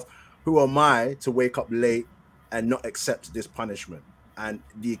kind of stuff, who am I to wake up late and not accept this punishment? And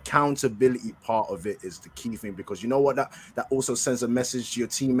the accountability part of it is the key thing, because you know what, that also sends a message to your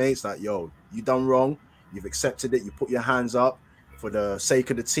teammates like, yo, you done wrong, you've accepted it, you put your hands up for the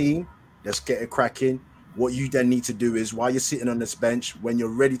sake of the team, let's get it cracking. What you then need to do is, while you're sitting on this bench, when you're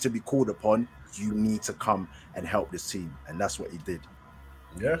ready to be called upon, you need to come and help this team. And that's what he did.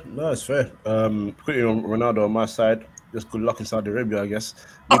 Yeah, no, it's fair. Quickly on Ronaldo on my side, just good luck in Saudi Arabia, I guess.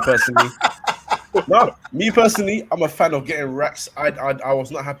 Me personally, I'm a fan of getting racks. I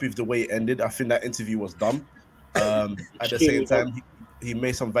was not happy with the way it ended. I think that interview was dumb. At the same time, he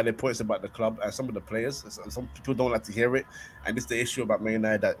made some valid points about the club and some of the players. Some people don't like to hear it, and it's the issue about Man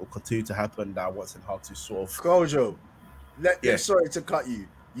United that will continue to happen. That I want Ten Hag to sort of. Kojo, sorry to cut you.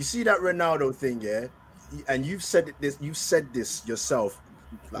 You see that Ronaldo thing, yeah? And you've said this yourself,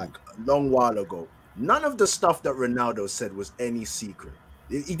 like a long while ago. None of the stuff that Ronaldo said was any secret.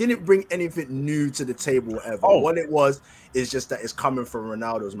 He didn't bring anything new to the table, whatever. What it was is just that it's coming from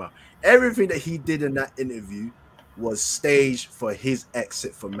Ronaldo's mouth. Everything that he did in that interview was staged for his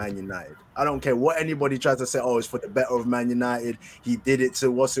exit from Man United. I don't care what anybody tries to say, it's for the better of Man United. He did it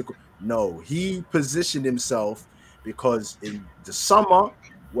to No, he positioned himself because in the summer,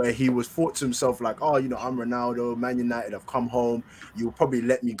 where he was thought to himself like, you know, I'm Ronaldo, Man United, I've come home, you'll probably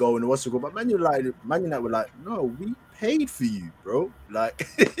let me go and but Man United were like, no, we paid for you, bro. Like,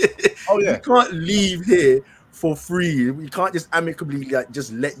 you can't leave here for free. We can't just amicably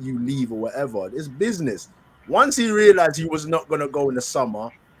just let you leave or whatever. It's business. Once he realized he was not gonna go in the summer,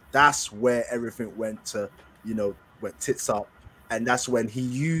 that's where everything went tits up, and that's when he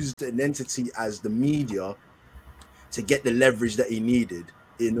used an entity as the media to get the leverage that he needed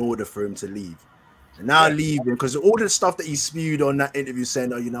in order for him to leave. And now leaving, because all the stuff that he spewed on that interview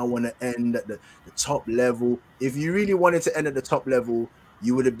saying, I want to end at the top level. If you really wanted to end at the top level,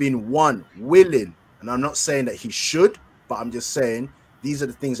 you would have been willing. And I'm not saying that he should, but I'm just saying these are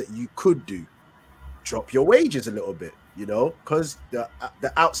the things that you could do. Drop your wages a little bit, you know, because the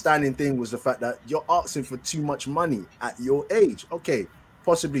outstanding thing was the fact that you're asking for too much money at your age. Okay,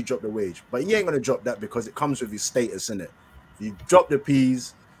 possibly drop the wage, but you ain't gonna drop that because it comes with your status in it. If you drop the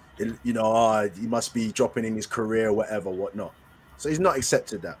P's, you know, he must be dropping in his career, whatever, whatnot. So he's not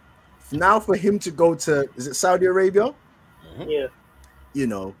accepted that. Now for him to go to, is it Saudi Arabia? Yeah. You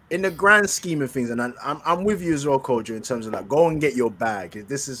know, in the grand scheme of things, and I'm with you as well, Kojo, in terms of like, go and get your bag.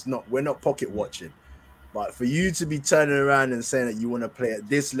 This is not, we're not pocket watching, but for you to be turning around and saying that you want to play at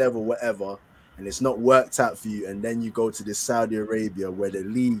this level, whatever, and it's not worked out for you, and then you go to this Saudi Arabia where the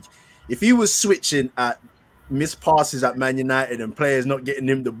league, if he was switching at missed passes at Man United and players not getting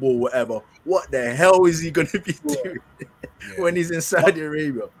him the ball, whatever, what the hell is he going to be doing when he's in Saudi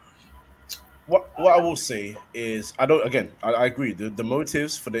Arabia? What I will say is, I agree. The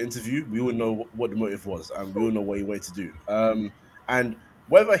motives for the interview, we all know what the motive was, and we all know what he wanted to do. And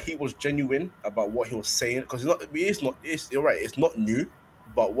whether he was genuine about what he was saying, because you're right, it's not new,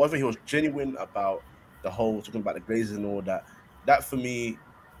 but whether he was genuine about the whole talking about the Glazers and all that, that for me,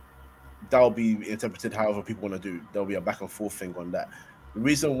 that'll be interpreted however people want to do. There'll be a back and forth thing on that. The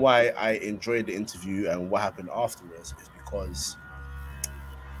reason why I enjoyed the interview and what happened afterwards is because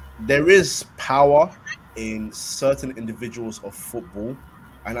there is power in certain individuals of football,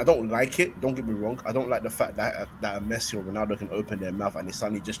 and I don't like it. Don't get me wrong. I don't like the fact that a Messi or Ronaldo can open their mouth and it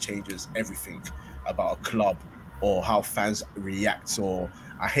suddenly just changes everything about a club or how fans react. Or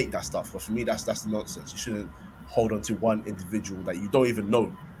I hate that stuff. But for me, that's nonsense. You shouldn't hold on to one individual that you don't even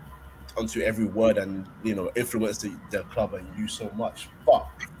know onto every word and, you know, influence the club and you so much. But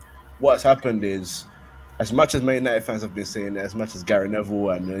what's happened is, as much as Man United fans have been saying it, as much as Gary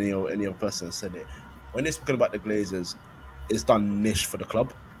Neville and any other person said it, when they're speaking about the Glazers, it's done niche for the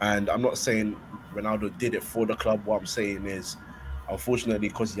club. And I'm not saying Ronaldo did it for the club. What I'm saying is, unfortunately,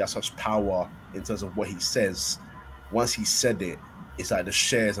 because he has such power in terms of what he says, once he said it, it's like the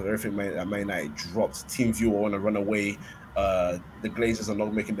shares of everything that Man United dropped. Team Viewer want to run away. The Glazers are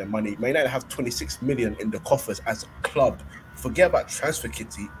not making their money. Man United have 26 million in the coffers as a club. Forget about transfer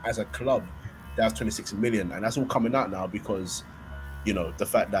kitty. As a club, they have 26 million, and that's all coming out now because, you know, the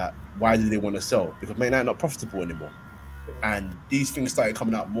fact that why do they want to sell? Because Man United are not profitable anymore. And these things started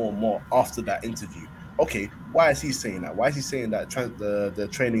coming out more and more after that interview. Okay, why is he saying that? Why is he saying that the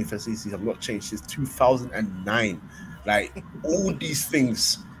training facilities have not changed since 2009? Like, all these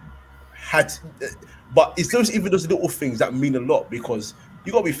things had, but it's those little things that mean a lot, because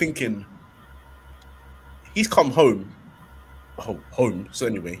you gotta be thinking, he's come home. So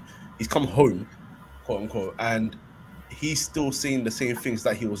anyway, he's come home, quote unquote, and he's still seeing the same things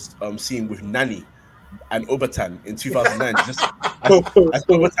that he was seeing with Nani and Obertan in 2009. Just as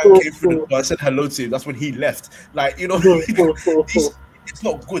Obertan came through the door, I said hello to him. That's when he left. Like, you know, it's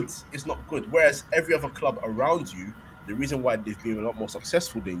not good. It's not good. Whereas every other club around you, the reason why they've been a lot more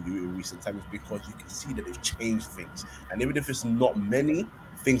successful than you in recent times is because you can see that they've changed things. And even if it's not many,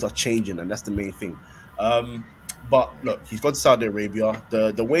 things are changing, and that's the main thing. But look, he's gone to Saudi Arabia.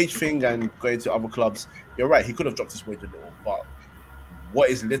 The wage thing and going to other clubs, you're right, he could have dropped his wage a little, but what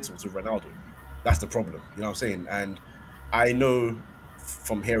is little to Ronaldo? That's the problem. You know what I'm saying? And I know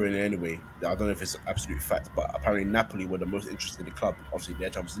from hearing it anyway, I don't know if it's absolute fact, but apparently Napoli were the most interested in the club. Obviously, they're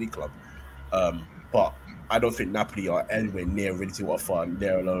Champions League club. But I don't think Napoli are anywhere near ready to offer,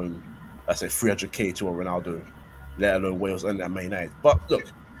 let alone, I say, 300k to a Ronaldo, let alone Wales and Man United. But look,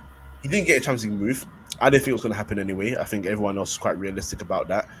 he didn't get a Champions League move. I didn't think it was going to happen anyway. I think everyone else is quite realistic about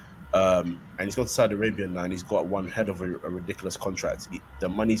that. And he's gone to Saudi Arabia now, and he's got one head of a ridiculous contract. The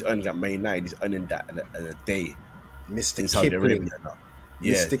money he's earning at Man United, he's earning that in a day. Mr. Saudi Arabia now.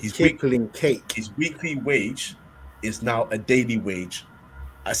 Yeah, Mr. Kipling cake. His weekly wage is now a daily wage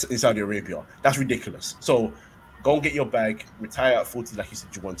in Saudi Arabia. That's ridiculous. So go and get your bag, retire at 40 like you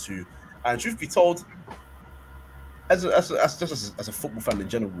said you want to. And truth be told, as a football fan in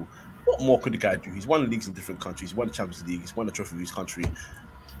general, what more could the guy do? He's won leagues in different countries. He's won the Champions League. He's won the trophy of his country.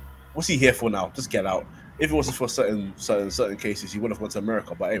 What's he here for now? Just get out. If it wasn't for certain cases, he would have gone to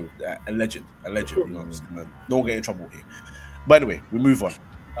America. But anyway, a legend. You know, no one get in trouble here. But anyway, we move on.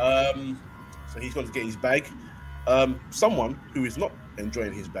 So he's going to get his bag. Someone who is not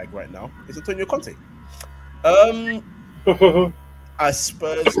enjoying his bag right now is Antonio Conte. As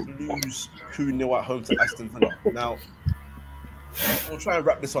Spurs lose 2-0 at home to Aston Villa. Now, we'll try and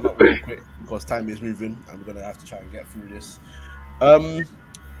wrap this one up real quick because time is moving and we're going to have to try and get through this.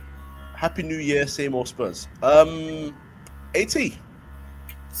 Happy New Year, same old Spurs. AT.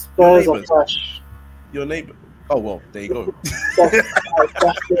 Spurs are trash. Your neighbor. Oh, well, there you go. That's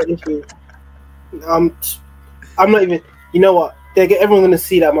the issue. I'm not even. You know what? everyone's going to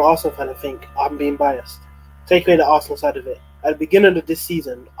see that I'm an Arsenal fan and think I'm being biased. Take away the Arsenal side of it. At the beginning of this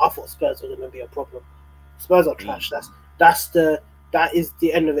season, I thought Spurs were going to be a problem. Spurs are trash. That is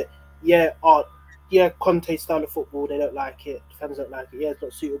the end of it. Yeah, Conte's style of football, they don't like it. The fans don't like it. Yeah, it's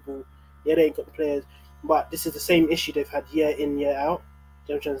not suitable. Yeah, they ain't got the players. But this is the same issue they've had year in, year out.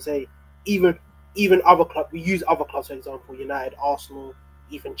 You know what I'm trying to say? Even other clubs, we use other clubs, for example, United, Arsenal,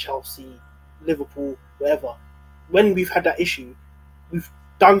 even Chelsea, Liverpool, whatever. When we've had that issue, we've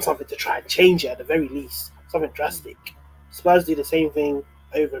done something to try and change it at the very least. Something drastic. Spurs do the same thing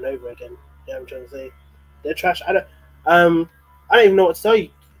over and over again. You know what I'm trying to say? They're trash. I don't even know what to tell you.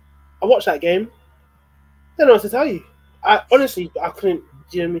 I watched that game. I don't know what to tell you. I couldn't.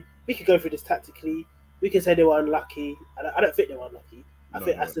 Do you know what I mean? We could go through this tactically. We could say they were unlucky. I don't think they were unlucky. I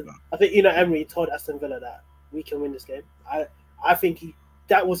think Emery told Aston Villa that we can win this game. I think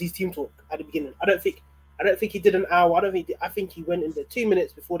that was his team talk at the beginning. I don't think he did an hour. I think he went in there 2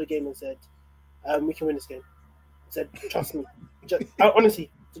 minutes before the game and said, "We can win this game." Said, "Trust me."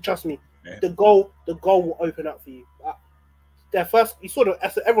 Honestly, trust me. Yeah. The goal will open up for you. Their first,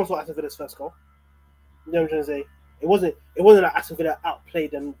 everyone saw Aston Villa's first goal. You know what I'm trying to say? It wasn't like Aston Villa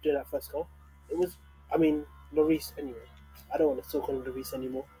outplayed them doing that first goal. It was, Lloris anyway. I don't want to talk on Lloris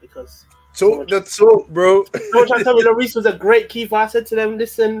anymore because talk the talk, bro. Someone tried to tell me Lloris was a great keeper. I said to them,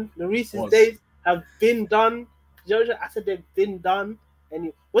 listen, Lloris's days have been done. You know, I said they've been done. And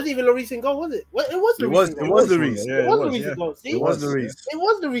it wasn't even Lloris in goal, was it? It was Lloris. It was Lloris. It was Lloris in goal. See? It was Lloris. It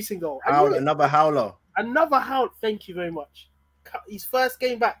was Lloris in goal. Another howler. Another howl. Thank you very much. His first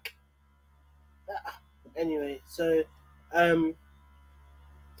game back. Anyway, so I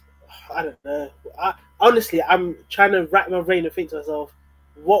don't know. Honestly, I'm trying to rack my brain and think to myself,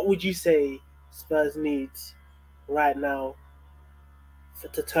 what would you say Spurs right now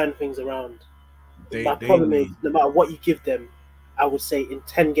to turn things around? My problem is, no matter what you give them, I would say in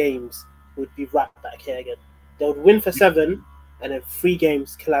 10 games would be right back here again. They would win for 7, and then 3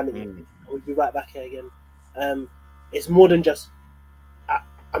 games calamity. We'd be right back here again. It's more than just,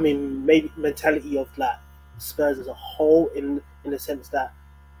 maybe mentality of like Spurs as a whole, in the sense that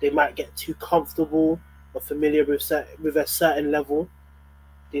they might get too comfortable or familiar with a certain level.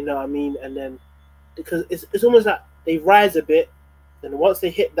 You know what I mean? And then because it's almost like they rise a bit, and once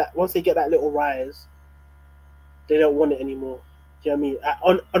they get that little rise, they don't want it anymore. Do you know what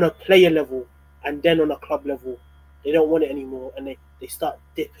I mean? On a player level, and then on a club level, they don't want it anymore, and they start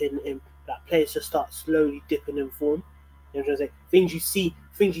dipping in. That players just start slowly dipping in form. You know what I'm trying to say?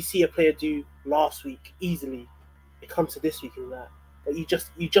 Things you see a player do last week easily, it comes to this week and that. But you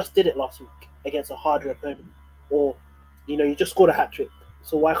just did it last week against a harder opponent, or you just scored a hat trick.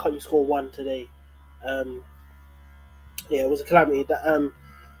 So why can't you score 1 today? It was a calamity. That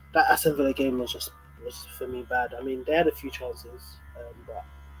Aston Villa game was for me bad. I mean, they had a few chances, but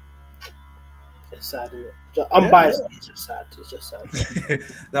it's sad, isn't it? I'm biased. It's just sad.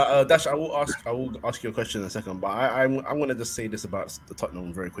 Now, Dash, I will ask you a question in a second, but I'm going to just say this about the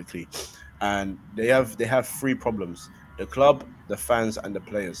Tottenham very quickly, and they have 3 problems: the club, the fans, and the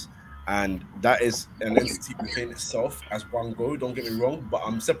players. And that is an entity within itself as one go. Don't get me wrong, but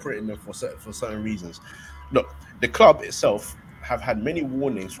I'm separating them for certain reasons. Look, the club itself have had many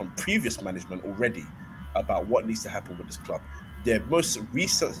warnings from previous management already about what needs to happen with this club. The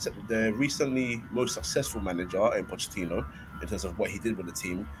recently most successful manager in Pochettino, in terms of what he did with the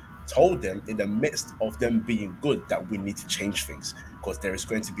team, told them in the midst of them being good that we need to change things because there is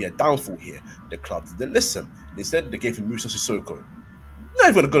going to be a downfall here. The club didn't listen. Instead, they gave him Musa Sissoko. Not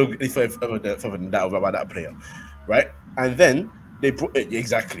even going to go any further than that about that player, right? And then they brought it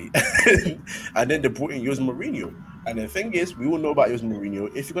exactly, and then they brought in Jose Mourinho. And the thing is, we all know about Jose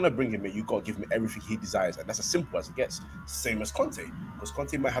Mourinho. If you're gonna bring him in, you gotta give him everything he desires, and that's as simple as it gets. Same as Conte, because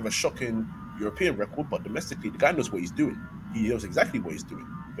Conte might have a shocking European record, but domestically, the guy knows what he's doing. He knows exactly what he's doing,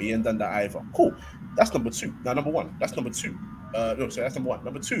 but he ain't done that either. Cool. That's number 2. Now, number 1. That's number 2. That's number 1.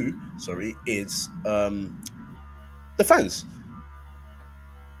 Number 2, is the fans.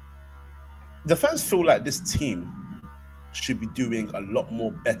 The fans feel like this team should be doing a lot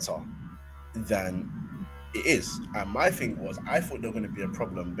more better than it is. And my thing was, I thought there was going to be a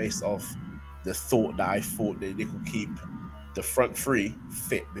problem based off the thought that I thought that they could keep the front 3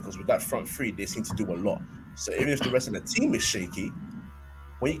 fit, because with that front 3, they seem to do a lot. So even if the rest of the team is shaky,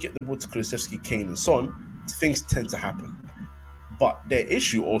 when you get the ball to Kulusevski, Kane, and Son, things tend to happen. But their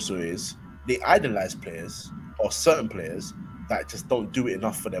issue also is they idolize players, or certain players, that just don't do it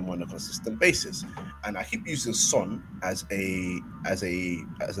enough for them on a consistent basis. And I keep using Son as a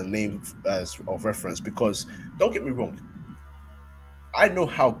name of reference, because don't get me wrong, I know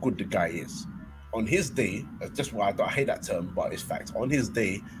how good the guy is. on his day, that's just why I hate that term, but it's fact. On his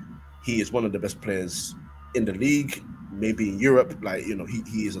day, he is one of the best players in the league, maybe in Europe. Like, you know,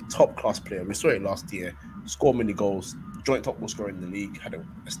 he is a top class player. We saw it last year, scored many goals, joint top goal scorer in the league, had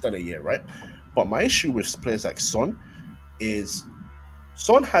a stellar year, right? But my issue with players like Son is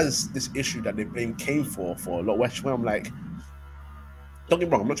Son has this issue that they blame Kane for a lot. Where I'm like, don't get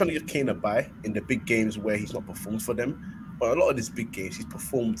me wrong, I'm not trying to give Kane a buy in the big games where he's not performed for them, but a lot of these big games he's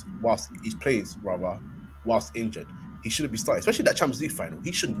performed whilst injured. He shouldn't be starting, especially that Champions League final.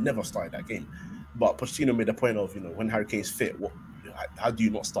 He should never start that game. But Pochettino made the point of, you know, when Harry Kane's fit, how do you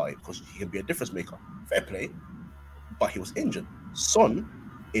not start it? Because he can be a difference maker. Fair play. But he was injured. Son,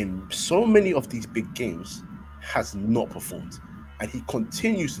 in so many of these big games, has not performed. And he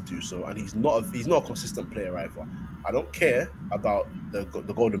continues to do so, and he's not a consistent player either. I don't care about the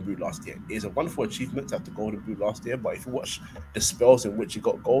Golden Boot last year. It is a wonderful achievement to have the Golden Boot last year, but if you watch the spells in which he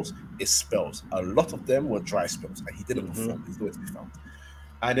got goals, it's spells. A lot of them were dry spells, and he didn't perform. He's nowhere to be found.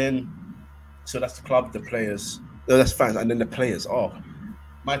 And then, so that's the club, the players, no, that's fans, and then the players. Oh,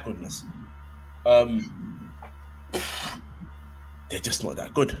 my goodness. They're just not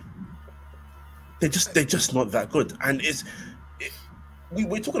that good. They're just not that good. And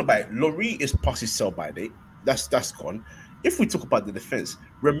we're talking about it. Lloris is past his sell by date. That's gone. If we talk about the defense,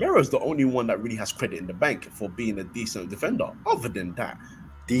 Romero's the only one that really has credit in the bank for being a decent defender. Other than that,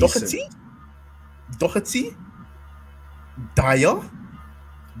 Doherty, Dyer,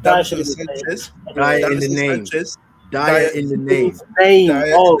 Davison Sanchez, Dyer in the name. Dyer in the name.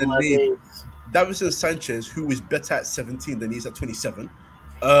 Oh my name. Davison Sanchez, who is better at 17 than he is at 27.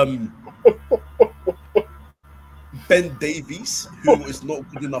 Ben Davies, who is not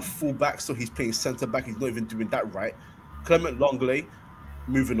good enough fullback, so he's playing centre back. He's not even doing that right. Clement Longley,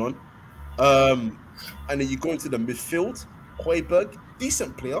 moving on. And then you go into the midfield. Højbjerg,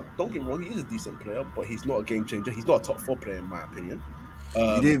 decent player. Don't get me wrong, he is a decent player, but he's not a game changer. He's not a top 4 player in my opinion.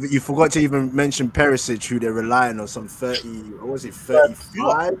 You forgot to even mention Perisic, who they're relying on some 30. Or was it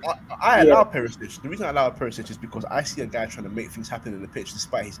 35? I allow Perisic. The reason I allow Perisic is because I see a guy trying to make things happen in the pitch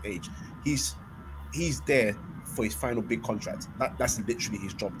despite his age. He's there for his final big contract. That's literally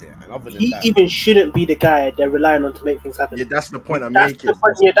his job there. And other than that, even shouldn't be the guy they're relying on to make things happen. Yeah, that's the point I'm making.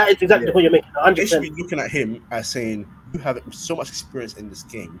 That is exactly the point you're making. 100%. They should be looking at him as saying, you have so much experience in this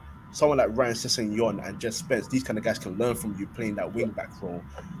game. Someone like Ryan Sessegnon and Jess Spence, these kind of guys can learn from you playing that wing back role,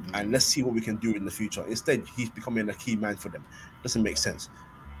 and let's see what we can do in the future. Instead, he's becoming a key man for them. Doesn't make sense.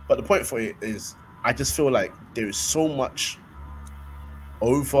 But the point for it is, I just feel like there is so much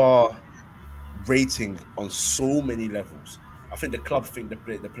over rating on so many levels. I think the club think the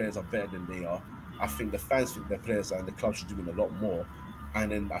players are better than they are. I think the fans think the players are, and the club should doing a lot more.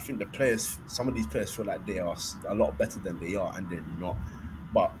 And then I think the players, some of these players feel like they are a lot better than they are, and they're not.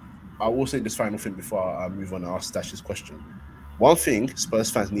 But I will say this final thing before I move on and ask Stash's question. One thing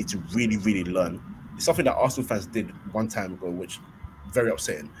Spurs fans need to really, really learn is something that Arsenal fans did one time ago, which is very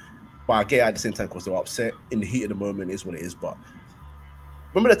upsetting. But I get it at the same time because they were upset. In the heat of the moment is what it is. But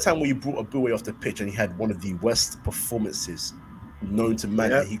remember the time when you brought a Aboué off the pitch and he had one of the worst performances known to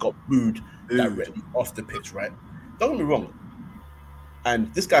man, and he got booed directly off the pitch, right? Don't get me wrong.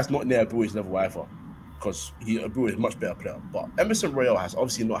 And this guy's not near Aboué's level either, because Aboué is a much better player. But Emerson Royal has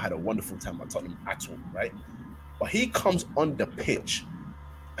obviously not had a wonderful time at Tottenham at all, right? But he comes on the pitch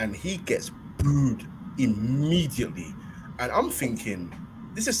and he gets booed immediately. And I'm thinking,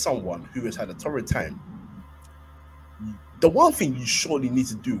 this is someone who has had a torrid time. The one thing you surely need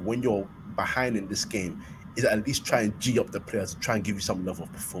to do when you're behind in this game is at least try and G up the players, try and give you some level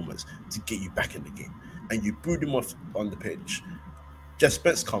of performance to get you back in the game. And you booed him off on the pitch. Jess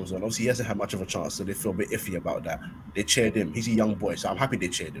Spence comes on. Obviously, he hasn't had much of a chance, so they feel a bit iffy about that. They cheered him. He's a young boy, so I'm happy they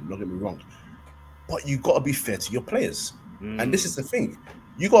cheered him. Don't get me wrong. But you got to be fair to your players. And this is the thing.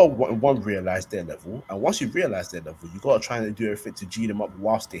 You got to realize their level. And once you realize their level, you got to try and do everything to G them up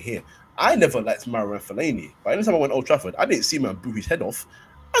whilst they're here. I never liked Marouane Fellaini. But anytime I went to Old Trafford, I didn't see man boo his head off.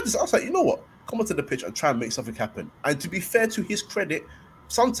 I was like, you know what? Come onto the pitch and try and make something happen. And to be fair to his credit,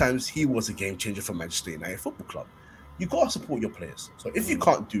 sometimes he was a game changer for Manchester United Football Club. You got to support your players. So if you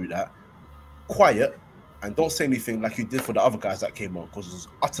can't do that, quiet and don't say anything like you did for the other guys that came on, because it was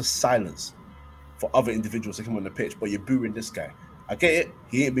utter silence for other individuals that came on the pitch, but you're booing this guy. I get it.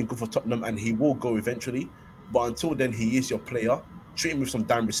 He ain't been good for Tottenham and he will go eventually. But until then, he is your player. Treat him with some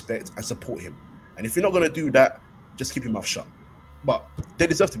damn respect and support him. And if you're not going to do that, just keep your mouth shut. But they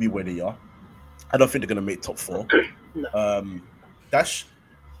deserve to be where they are. I don't think they're going to make top 4. Dash,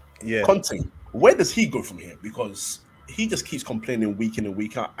 Conte, where does he go from here? Because he just keeps complaining week in and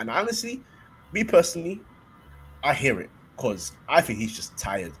week out. And honestly, me personally, I hear it because I think he's just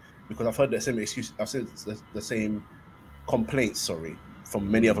tired. because I've heard the same excuse. I've said the same complaints, sorry,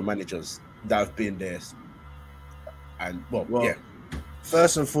 from many other managers that have been there. And well, yeah.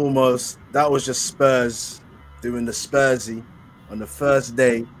 First and foremost, that was just Spurs doing the Spursy on the first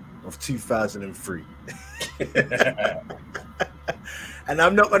day of 2003. And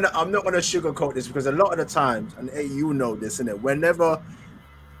I'm not gonna sugarcoat this, because a lot of the times, and hey, you know this, innit? Whenever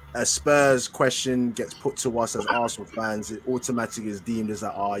a Spurs question gets put to us as Arsenal fans, it automatically is deemed as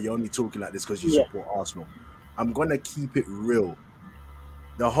like, you're only talking like this because you support Arsenal. I'm gonna keep it real.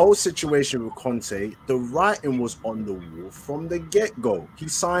 The whole situation with Conte, the writing was on the wall from the get-go. He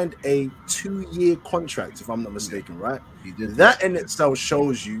signed a 2-year contract, if I'm not mistaken, right? He did. That in itself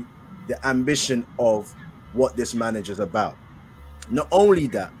shows you the ambition of what this manager's about. Not only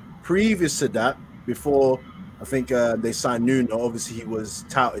that, previous to that, before I think they signed Nuno, obviously he was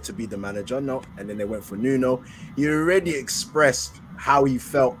touted to be the manager, and then they went for Nuno. He already expressed how he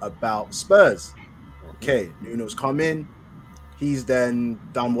felt about Spurs. Okay, Nuno's come in. He's then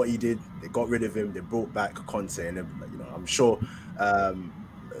done what he did. They got rid of him. They brought back Conte, and I'm sure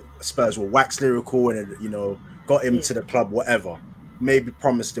Spurs will wax lyrical and got him to the club, whatever. Maybe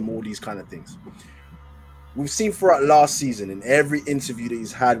promised him all these kind of things. We've seen throughout last season, in every interview that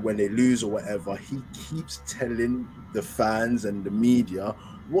he's had when they lose or whatever, he keeps telling the fans and the media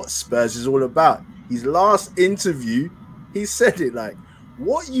what Spurs is all about. His last interview, he said it like,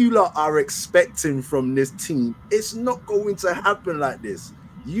 what you lot are expecting from this team, it's not going to happen like this.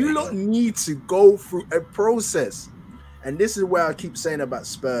 You lot need to go through a process. And this is where I keep saying about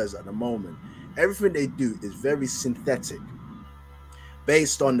Spurs at the moment. Everything they do is very synthetic,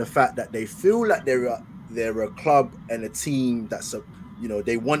 based on the fact that they feel like they're a club and a team that's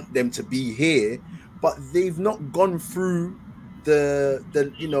they want them to be here, but they've not gone through the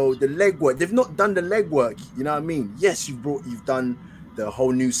legwork. They've not done the legwork. You know what I mean? Yes, you've done the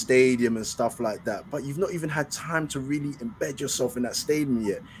whole new stadium and stuff like that, but you've not even had time to really embed yourself in that stadium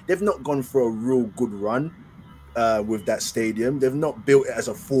yet. They've not gone for a real good run with that stadium. They've not built it as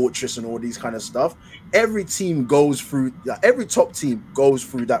a fortress and all these kind of stuff. Every team goes through, every top team goes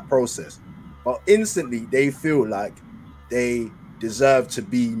through that process, but instantly they feel like they deserve to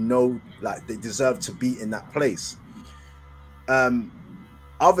be they deserve to be in that place.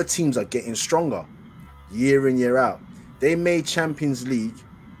 Other teams are getting stronger year in, year out. They made Champions League.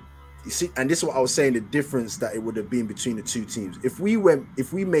 You see, and this is what I was saying, the difference that it would have been between the two teams. If we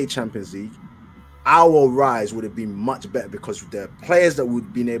made Champions League, our rise would have been much better, because the players that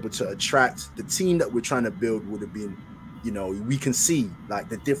we've been able to attract, the team that we're trying to build would have been, we can see like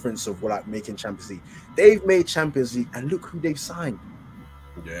the difference of making Champions League. They've made Champions League, and look who they've signed.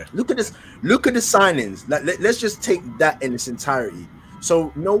 Yeah. Look at this. Look at the signings. Let's just take that in its entirety.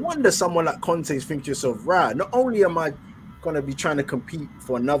 So no wonder someone like Conte is thinking to yourself, right, not only am I going to be trying to compete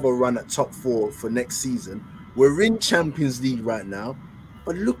for another run at top 4 for next season, we're in Champions League right now,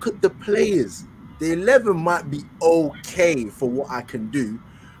 but look at the players. The 11 might be okay for what I can do,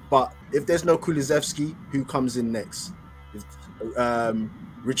 but if there's no Kulusevski, who comes in next? If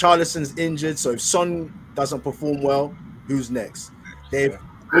Richarlison's injured, so if Son doesn't perform well, who's next? They've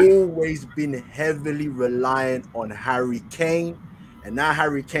always been heavily reliant on Harry Kane, and now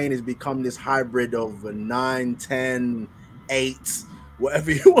Harry Kane has become this hybrid of a 9, 10, 8,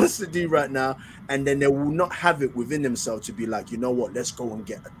 whatever he wants to do right now, and then they will not have it within themselves to be like, you know what, let's go and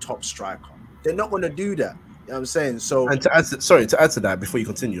get a top striker. They're not going to do that. You know what I'm saying? So, and to add to that, before you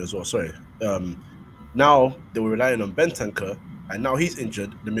continue as well, now they were relying on Bentancur, and now he's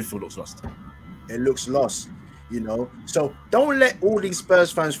injured. The midfield looks lost. It looks lost, So don't let all these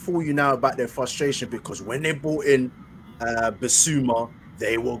Spurs fans fool you now about their frustration, because when they brought in Bissouma,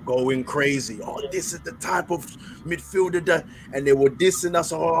 they were going crazy. Oh, this is the type of midfielder that, and they were dissing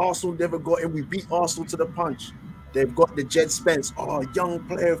us. Oh, Arsenal never got in. We beat Arsenal to the punch. They've got the Jed Spence. Oh, young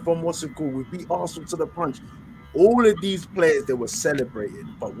player from what's it called? We beat Arsenal to the punch. All of these players, they were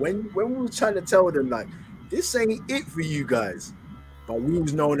celebrating. But when we were trying to tell them, like, this ain't it for you guys. But we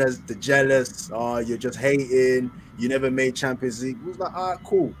was known as the jealous. Oh, you're just hating. You never made Champions League. It was like, all right,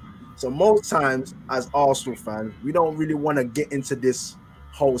 cool. So most times, as Arsenal fans, we don't really want to get into this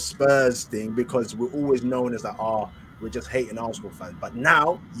whole Spurs thing, because we're always known as like, we're just hating Arsenal fans. But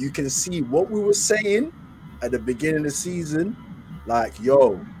now you can see what we were saying at the beginning of the season, like,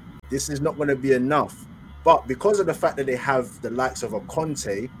 yo, this is not going to be enough. But because of the fact that they have the likes of a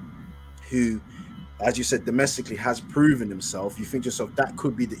Conte, who, as you said, domestically has proven himself, you think to yourself, that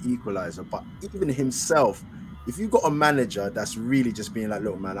could be the equalizer. But even himself, if you've got a manager that's really just being like,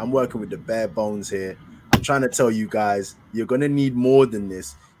 look, man, I'm working with the bare bones here. I'm trying to tell you guys, you're going to need more than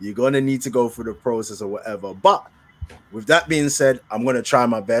this. You're going to need to go through the process or whatever. But with that being said, I'm going to try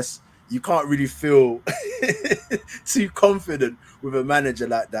my best. You can't really feel too confident with a manager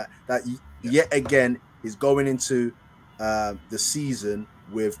like that. That yet again is going into the season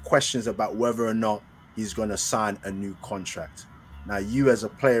with questions about whether or not he's going to sign a new contract. Now, you as a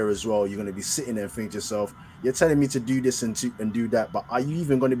player as well, you're going to be sitting there and thinking to yourself, you're telling me to do this and do that, but are you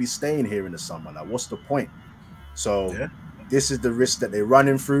even going to be staying here in the summer? Like, what's the point? So this is the risk that they're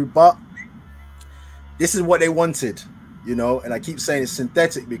running through, but this is what they wanted. You know, and I keep saying it's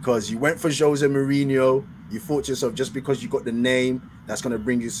synthetic because you went for Jose Mourinho. You thought to yourself, just because you got the name, that's going to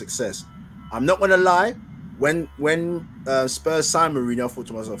bring you success. I'm not going to lie. When Spurs signed Mourinho, I thought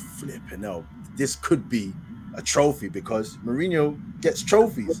to myself, flipping hell, this could be a trophy because Mourinho gets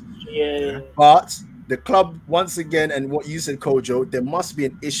trophies. Yeah. But the club, once again, and what you said, Kojo, there must be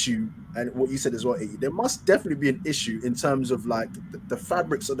an issue, and what you said as well, there must definitely be an issue in terms of like the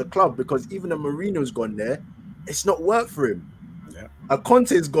fabrics of the club, because even though Mourinho's gone there, it's not worked for him. Yeah. A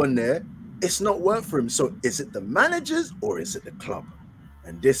Conte's gone there, it's not worked for him. So is it the managers or is it the club?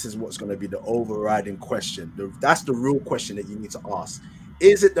 And this is what's going to be the overriding question. That's the real question that you need to ask.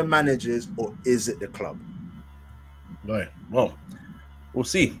 Is it the managers or is it the club? Right. Well, we'll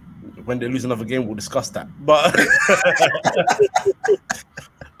see. When they lose another game, we'll discuss that. But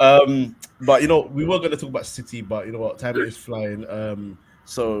but you know, we were going to talk about City, but you know what, time is flying.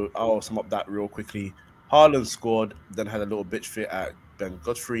 So I'll sum up that real quickly. Haaland scored, then had a little bitch fit at Ben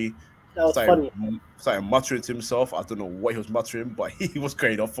Godfrey. That was funny. Started muttering to himself. I don't know what he was muttering, but he was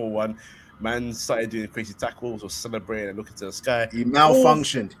great off for one. Man started doing crazy tackles, was celebrating and looking to the sky. He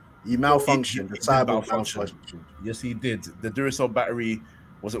malfunctioned. He malfunctioned. The cyber malfunctioned. Yes, he did. The Duracell battery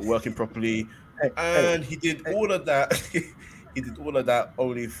wasn't working properly, and he did all of that. He did all of that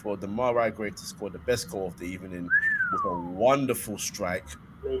only for Demarai Gray to score the best goal of the evening with a wonderful strike.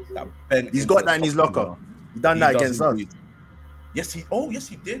 That bent. He's got that in his locker. He done that against us. Yes, he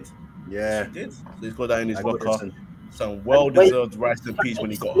did. Yeah, yes, he did. So he's got that in his locker. Some well-deserved rice and peas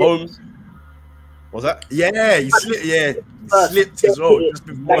when he got home. Was that? Yeah, he slipped. Yeah, he slipped as well. Just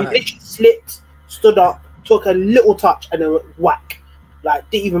before he literally slipped, stood up, took a little touch, and then went whack. Like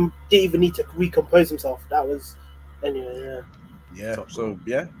didn't even need to recompose himself. That was anyway. Yeah. So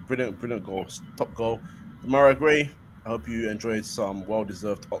yeah, brilliant goal, top goal. Demarai Gray. I hope you enjoyed some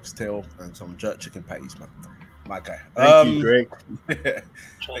well-deserved oxtail and some jerk chicken patties, man. My guy. Thank you, Greg.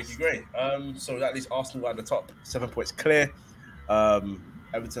 Thank you, Greg. So that leaves Arsenal at the top, 7 points clear.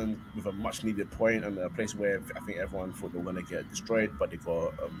 Everton with a much-needed point and a place where I think everyone thought they were going to get destroyed, but they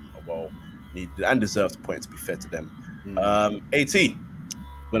got a well-needed and deserved point, to be fair to them. AT, I'm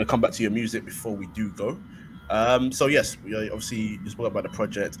going to come back to your music before we do go. So yes, we obviously you spoke about the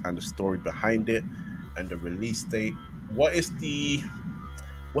project and the story behind it and the release date. What's the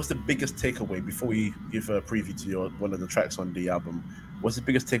biggest takeaway before we give a preview to one of the tracks on the album? What's the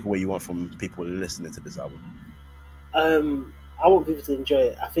biggest takeaway you want from people listening to this album? I want people to enjoy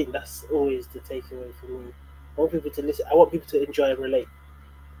it. I think that's always the takeaway for me. I want people to listen. I want people to enjoy and relate,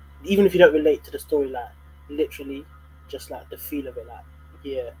 even if you don't relate to the story. Like literally, just like the feel of it. Like,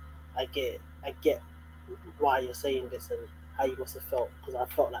 yeah, I get it. I get why you're saying this and how you must have felt, because I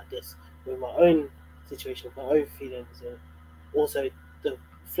felt like this with my own situation, my own feelings, and also the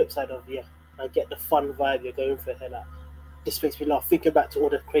flip side of I get the fun vibe you're going for here. Like this makes me laugh, thinking back to all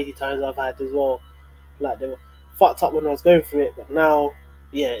the crazy times I've had as well. Like they were fucked up when I was going through it, but now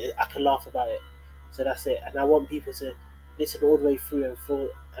I can laugh about it. So that's it. And I want people to listen all the way through and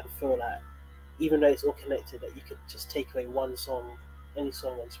feel like, even though it's all connected, that you could just take away one song, any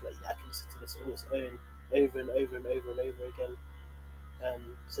song, and just like, I can listen to this on its own over and over and over and over again.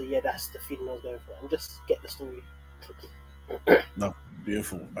 So that's the feeling I was going for, and just get the story. No,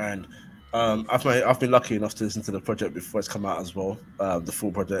 beautiful. And I've been lucky enough to listen to the project before it's come out as well. The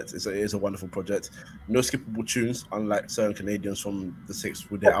full project is a wonderful project. No skippable tunes, unlike certain Canadians from the 6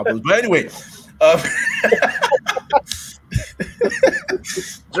 with their albums. But anyway,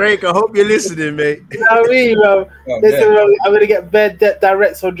 Drake, I hope you're listening, mate. You know what I mean, bro? Listen, I'm gonna get bad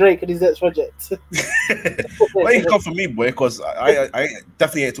directs from Drake and his next project. Well, you can come for me, boy, because I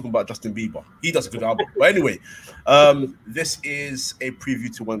definitely ain't talking about Justin Bieber. He does a good album. But anyway, this is a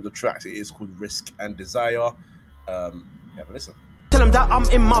preview to one of the tracks. It is called Risk and Desire. Have a listen. Tell them that I'm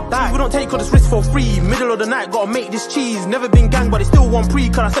in my bag. We don't take all this risk for free. Middle of the night, gotta make this cheese. Never been gang, but they still want pre.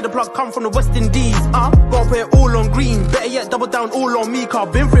 Cause I said the plug come from the West Indies. Gotta put it all on green. Better yet, double down all on me. Cause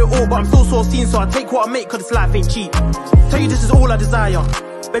I've been through it all, but I'm still so seen. So I take what I make, cause this life ain't cheap. Tell you this is all I desire.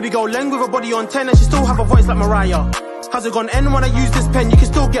 Baby girl, Leng with a body on 10, and she still have a voice like Mariah. How's it gone end when I use this pen? You can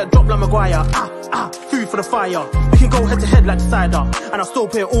still get dropped like Maguire. Food for the fire. We can go head to head like the cider, and I'll still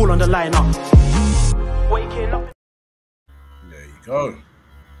put it all on the liner. Waking up. go.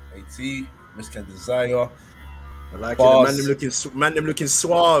 AT, Risk and Desire. I like Bars. it. Man, them looking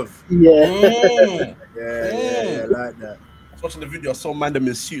suave. Yeah. Yeah, I like that. I was watching the video, I saw Mandem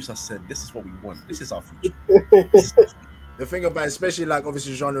in suits. I said, this is what we want. This is our future. The thing about, especially like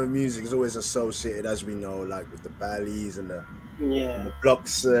obviously genre of music is always associated, as we know, like with the ballys and the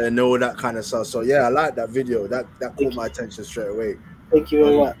blocks and all that kind of stuff. So yeah, I like that video. That caught my attention straight away. Thank you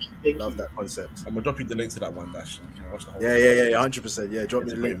very much. Love that concept. I'm gonna drop you the link to that one, Dash. You can watch the whole Yeah, 100%. Yeah, drop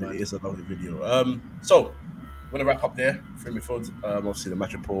me the link, man. It's a lovely video. So I'm gonna wrap up there. Free midfield. Obviously the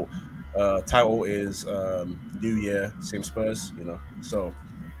match report. Title is New Year, same Spurs. You know. So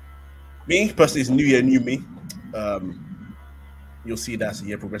me personally, it's New Year, new me. You'll see that as the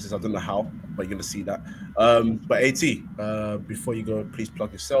year progresses. I don't know how, but you're gonna see that. But AT, before you go, please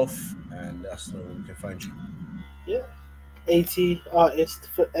plug yourself, and that's where we can find you. Yeah. AT artist,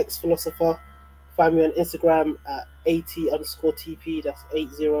 ex-philosopher. Find me on Instagram at AT_TP. That's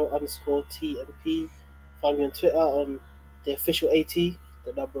 80_TNP. Find me on Twitter on the official AT,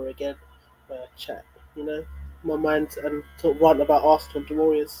 the number again. Chat, you know, my mind, and talk rant about Arsenal and the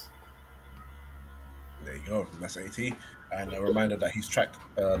Warriors. There you go. That's AT. And a reminder that his track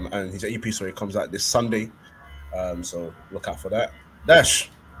and his EP, so it comes out this Sunday. So look out for that.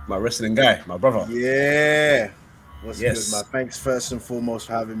 Dash, my wrestling guy, my brother. Yeah. What's Yes. good, man? Thanks first and foremost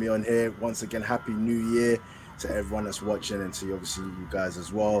for having me on here. Once again, happy New Year to everyone that's watching, and to obviously you guys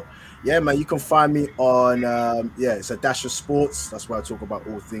as well. Yeah, man, you can find me on it's a Dash of Sports. That's where I talk about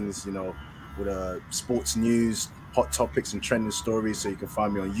all things, you know, with sports news, hot topics, and trending stories. So you can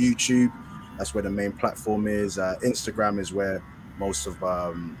find me on YouTube. That's where the main platform is. Instagram is where most of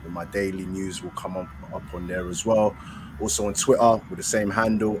my daily news will come up on there as well. Also on Twitter with the same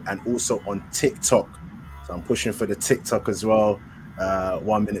handle, and also on TikTok. So I'm pushing for the TikTok as well.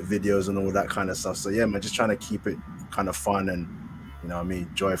 1 minute videos and all that kind of stuff. So yeah, man, just trying to keep it kind of fun and, you know what I mean,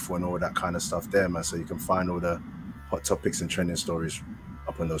 joyful and all that kind of stuff there, man. So you can find all the hot topics and trending stories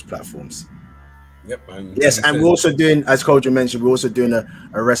up on those platforms. Yep. And yes, and we're also doing, as Kojo mentioned, we're also doing a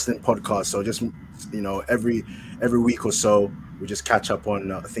wrestling podcast. So just, you know, every week or so, we just catch up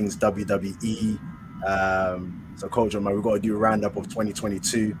on things WWE. So Kojo, man, we've got to do a roundup of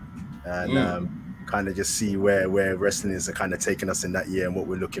 2022 and kind of just see where wrestling is kind of taking us in that year and what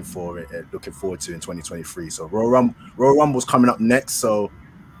we're looking forward to in 2023. So Royal Rumble's coming up next, so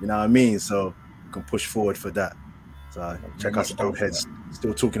you know what I mean. So we can push forward for that. So check out the heads.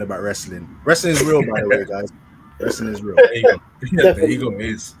 Still talking about wrestling. Wrestling is real, by the way, guys. Wrestling is real. There you go. Yeah, there you go. It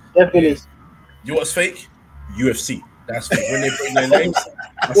is. Definitely. You know what's fake? UFC. That's fake. When they bring their names,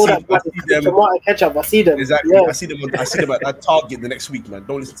 I All that see them. tomato ketchup, I see them. Exactly. Yeah. I see them at that Target the next week, man.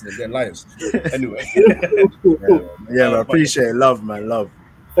 Don't listen to them. They're liars. Anyway. Yeah, man. Appreciate it. Love, man. Love.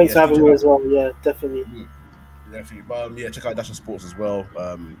 Thanks Yeah, for having me as well. Yeah, definitely. Definitely. But yeah, check out Dash of Sports as well.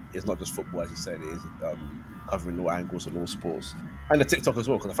 It's not just football, as you said. It is covering all angles and all sports. And the TikTok as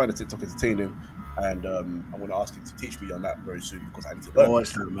well, because I find the TikTok entertaining. And I'm going to ask you to teach me on that very soon, because I need to learn. I'll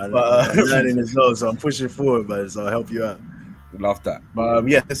watch that, man. I'm learning as well, so I'm pushing forward, man. So I'll help you out. Love that. But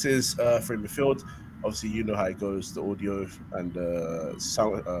yeah, this is Free Midfield. Obviously, you know how it goes, the audio and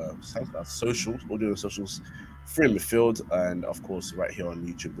socials, audio and socials, Free Midfield, and of course, right here on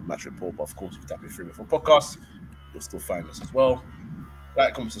YouTube, the Match Report. But of course, if you type in Free Midfield Podcast, you'll still find us as well.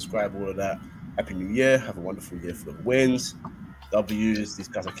 Like, comment, subscribe, all of that. Happy New Year. Have a wonderful year for the wins, W's. These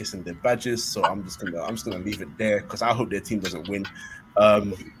guys are kissing their badges, so I'm just gonna leave it there, because I hope their team doesn't win.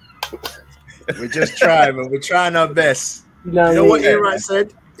 We're just trying, man. We're trying our best. You know what Enright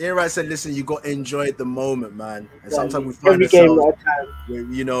said? Enright said, listen, you got to enjoy the moment, man. And sometimes we find ourselves,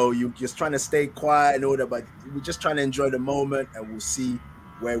 you know, you're just trying to stay quiet and all that, but we're just trying to enjoy the moment, and we'll see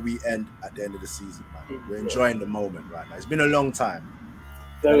where we end at the end of the season, man. We're enjoying the moment right now. It's been a long time.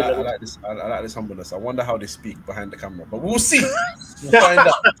 I like this humbleness. I wonder how they speak behind the camera, but we'll see. We'll find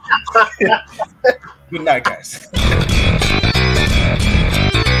out. Good night, guys.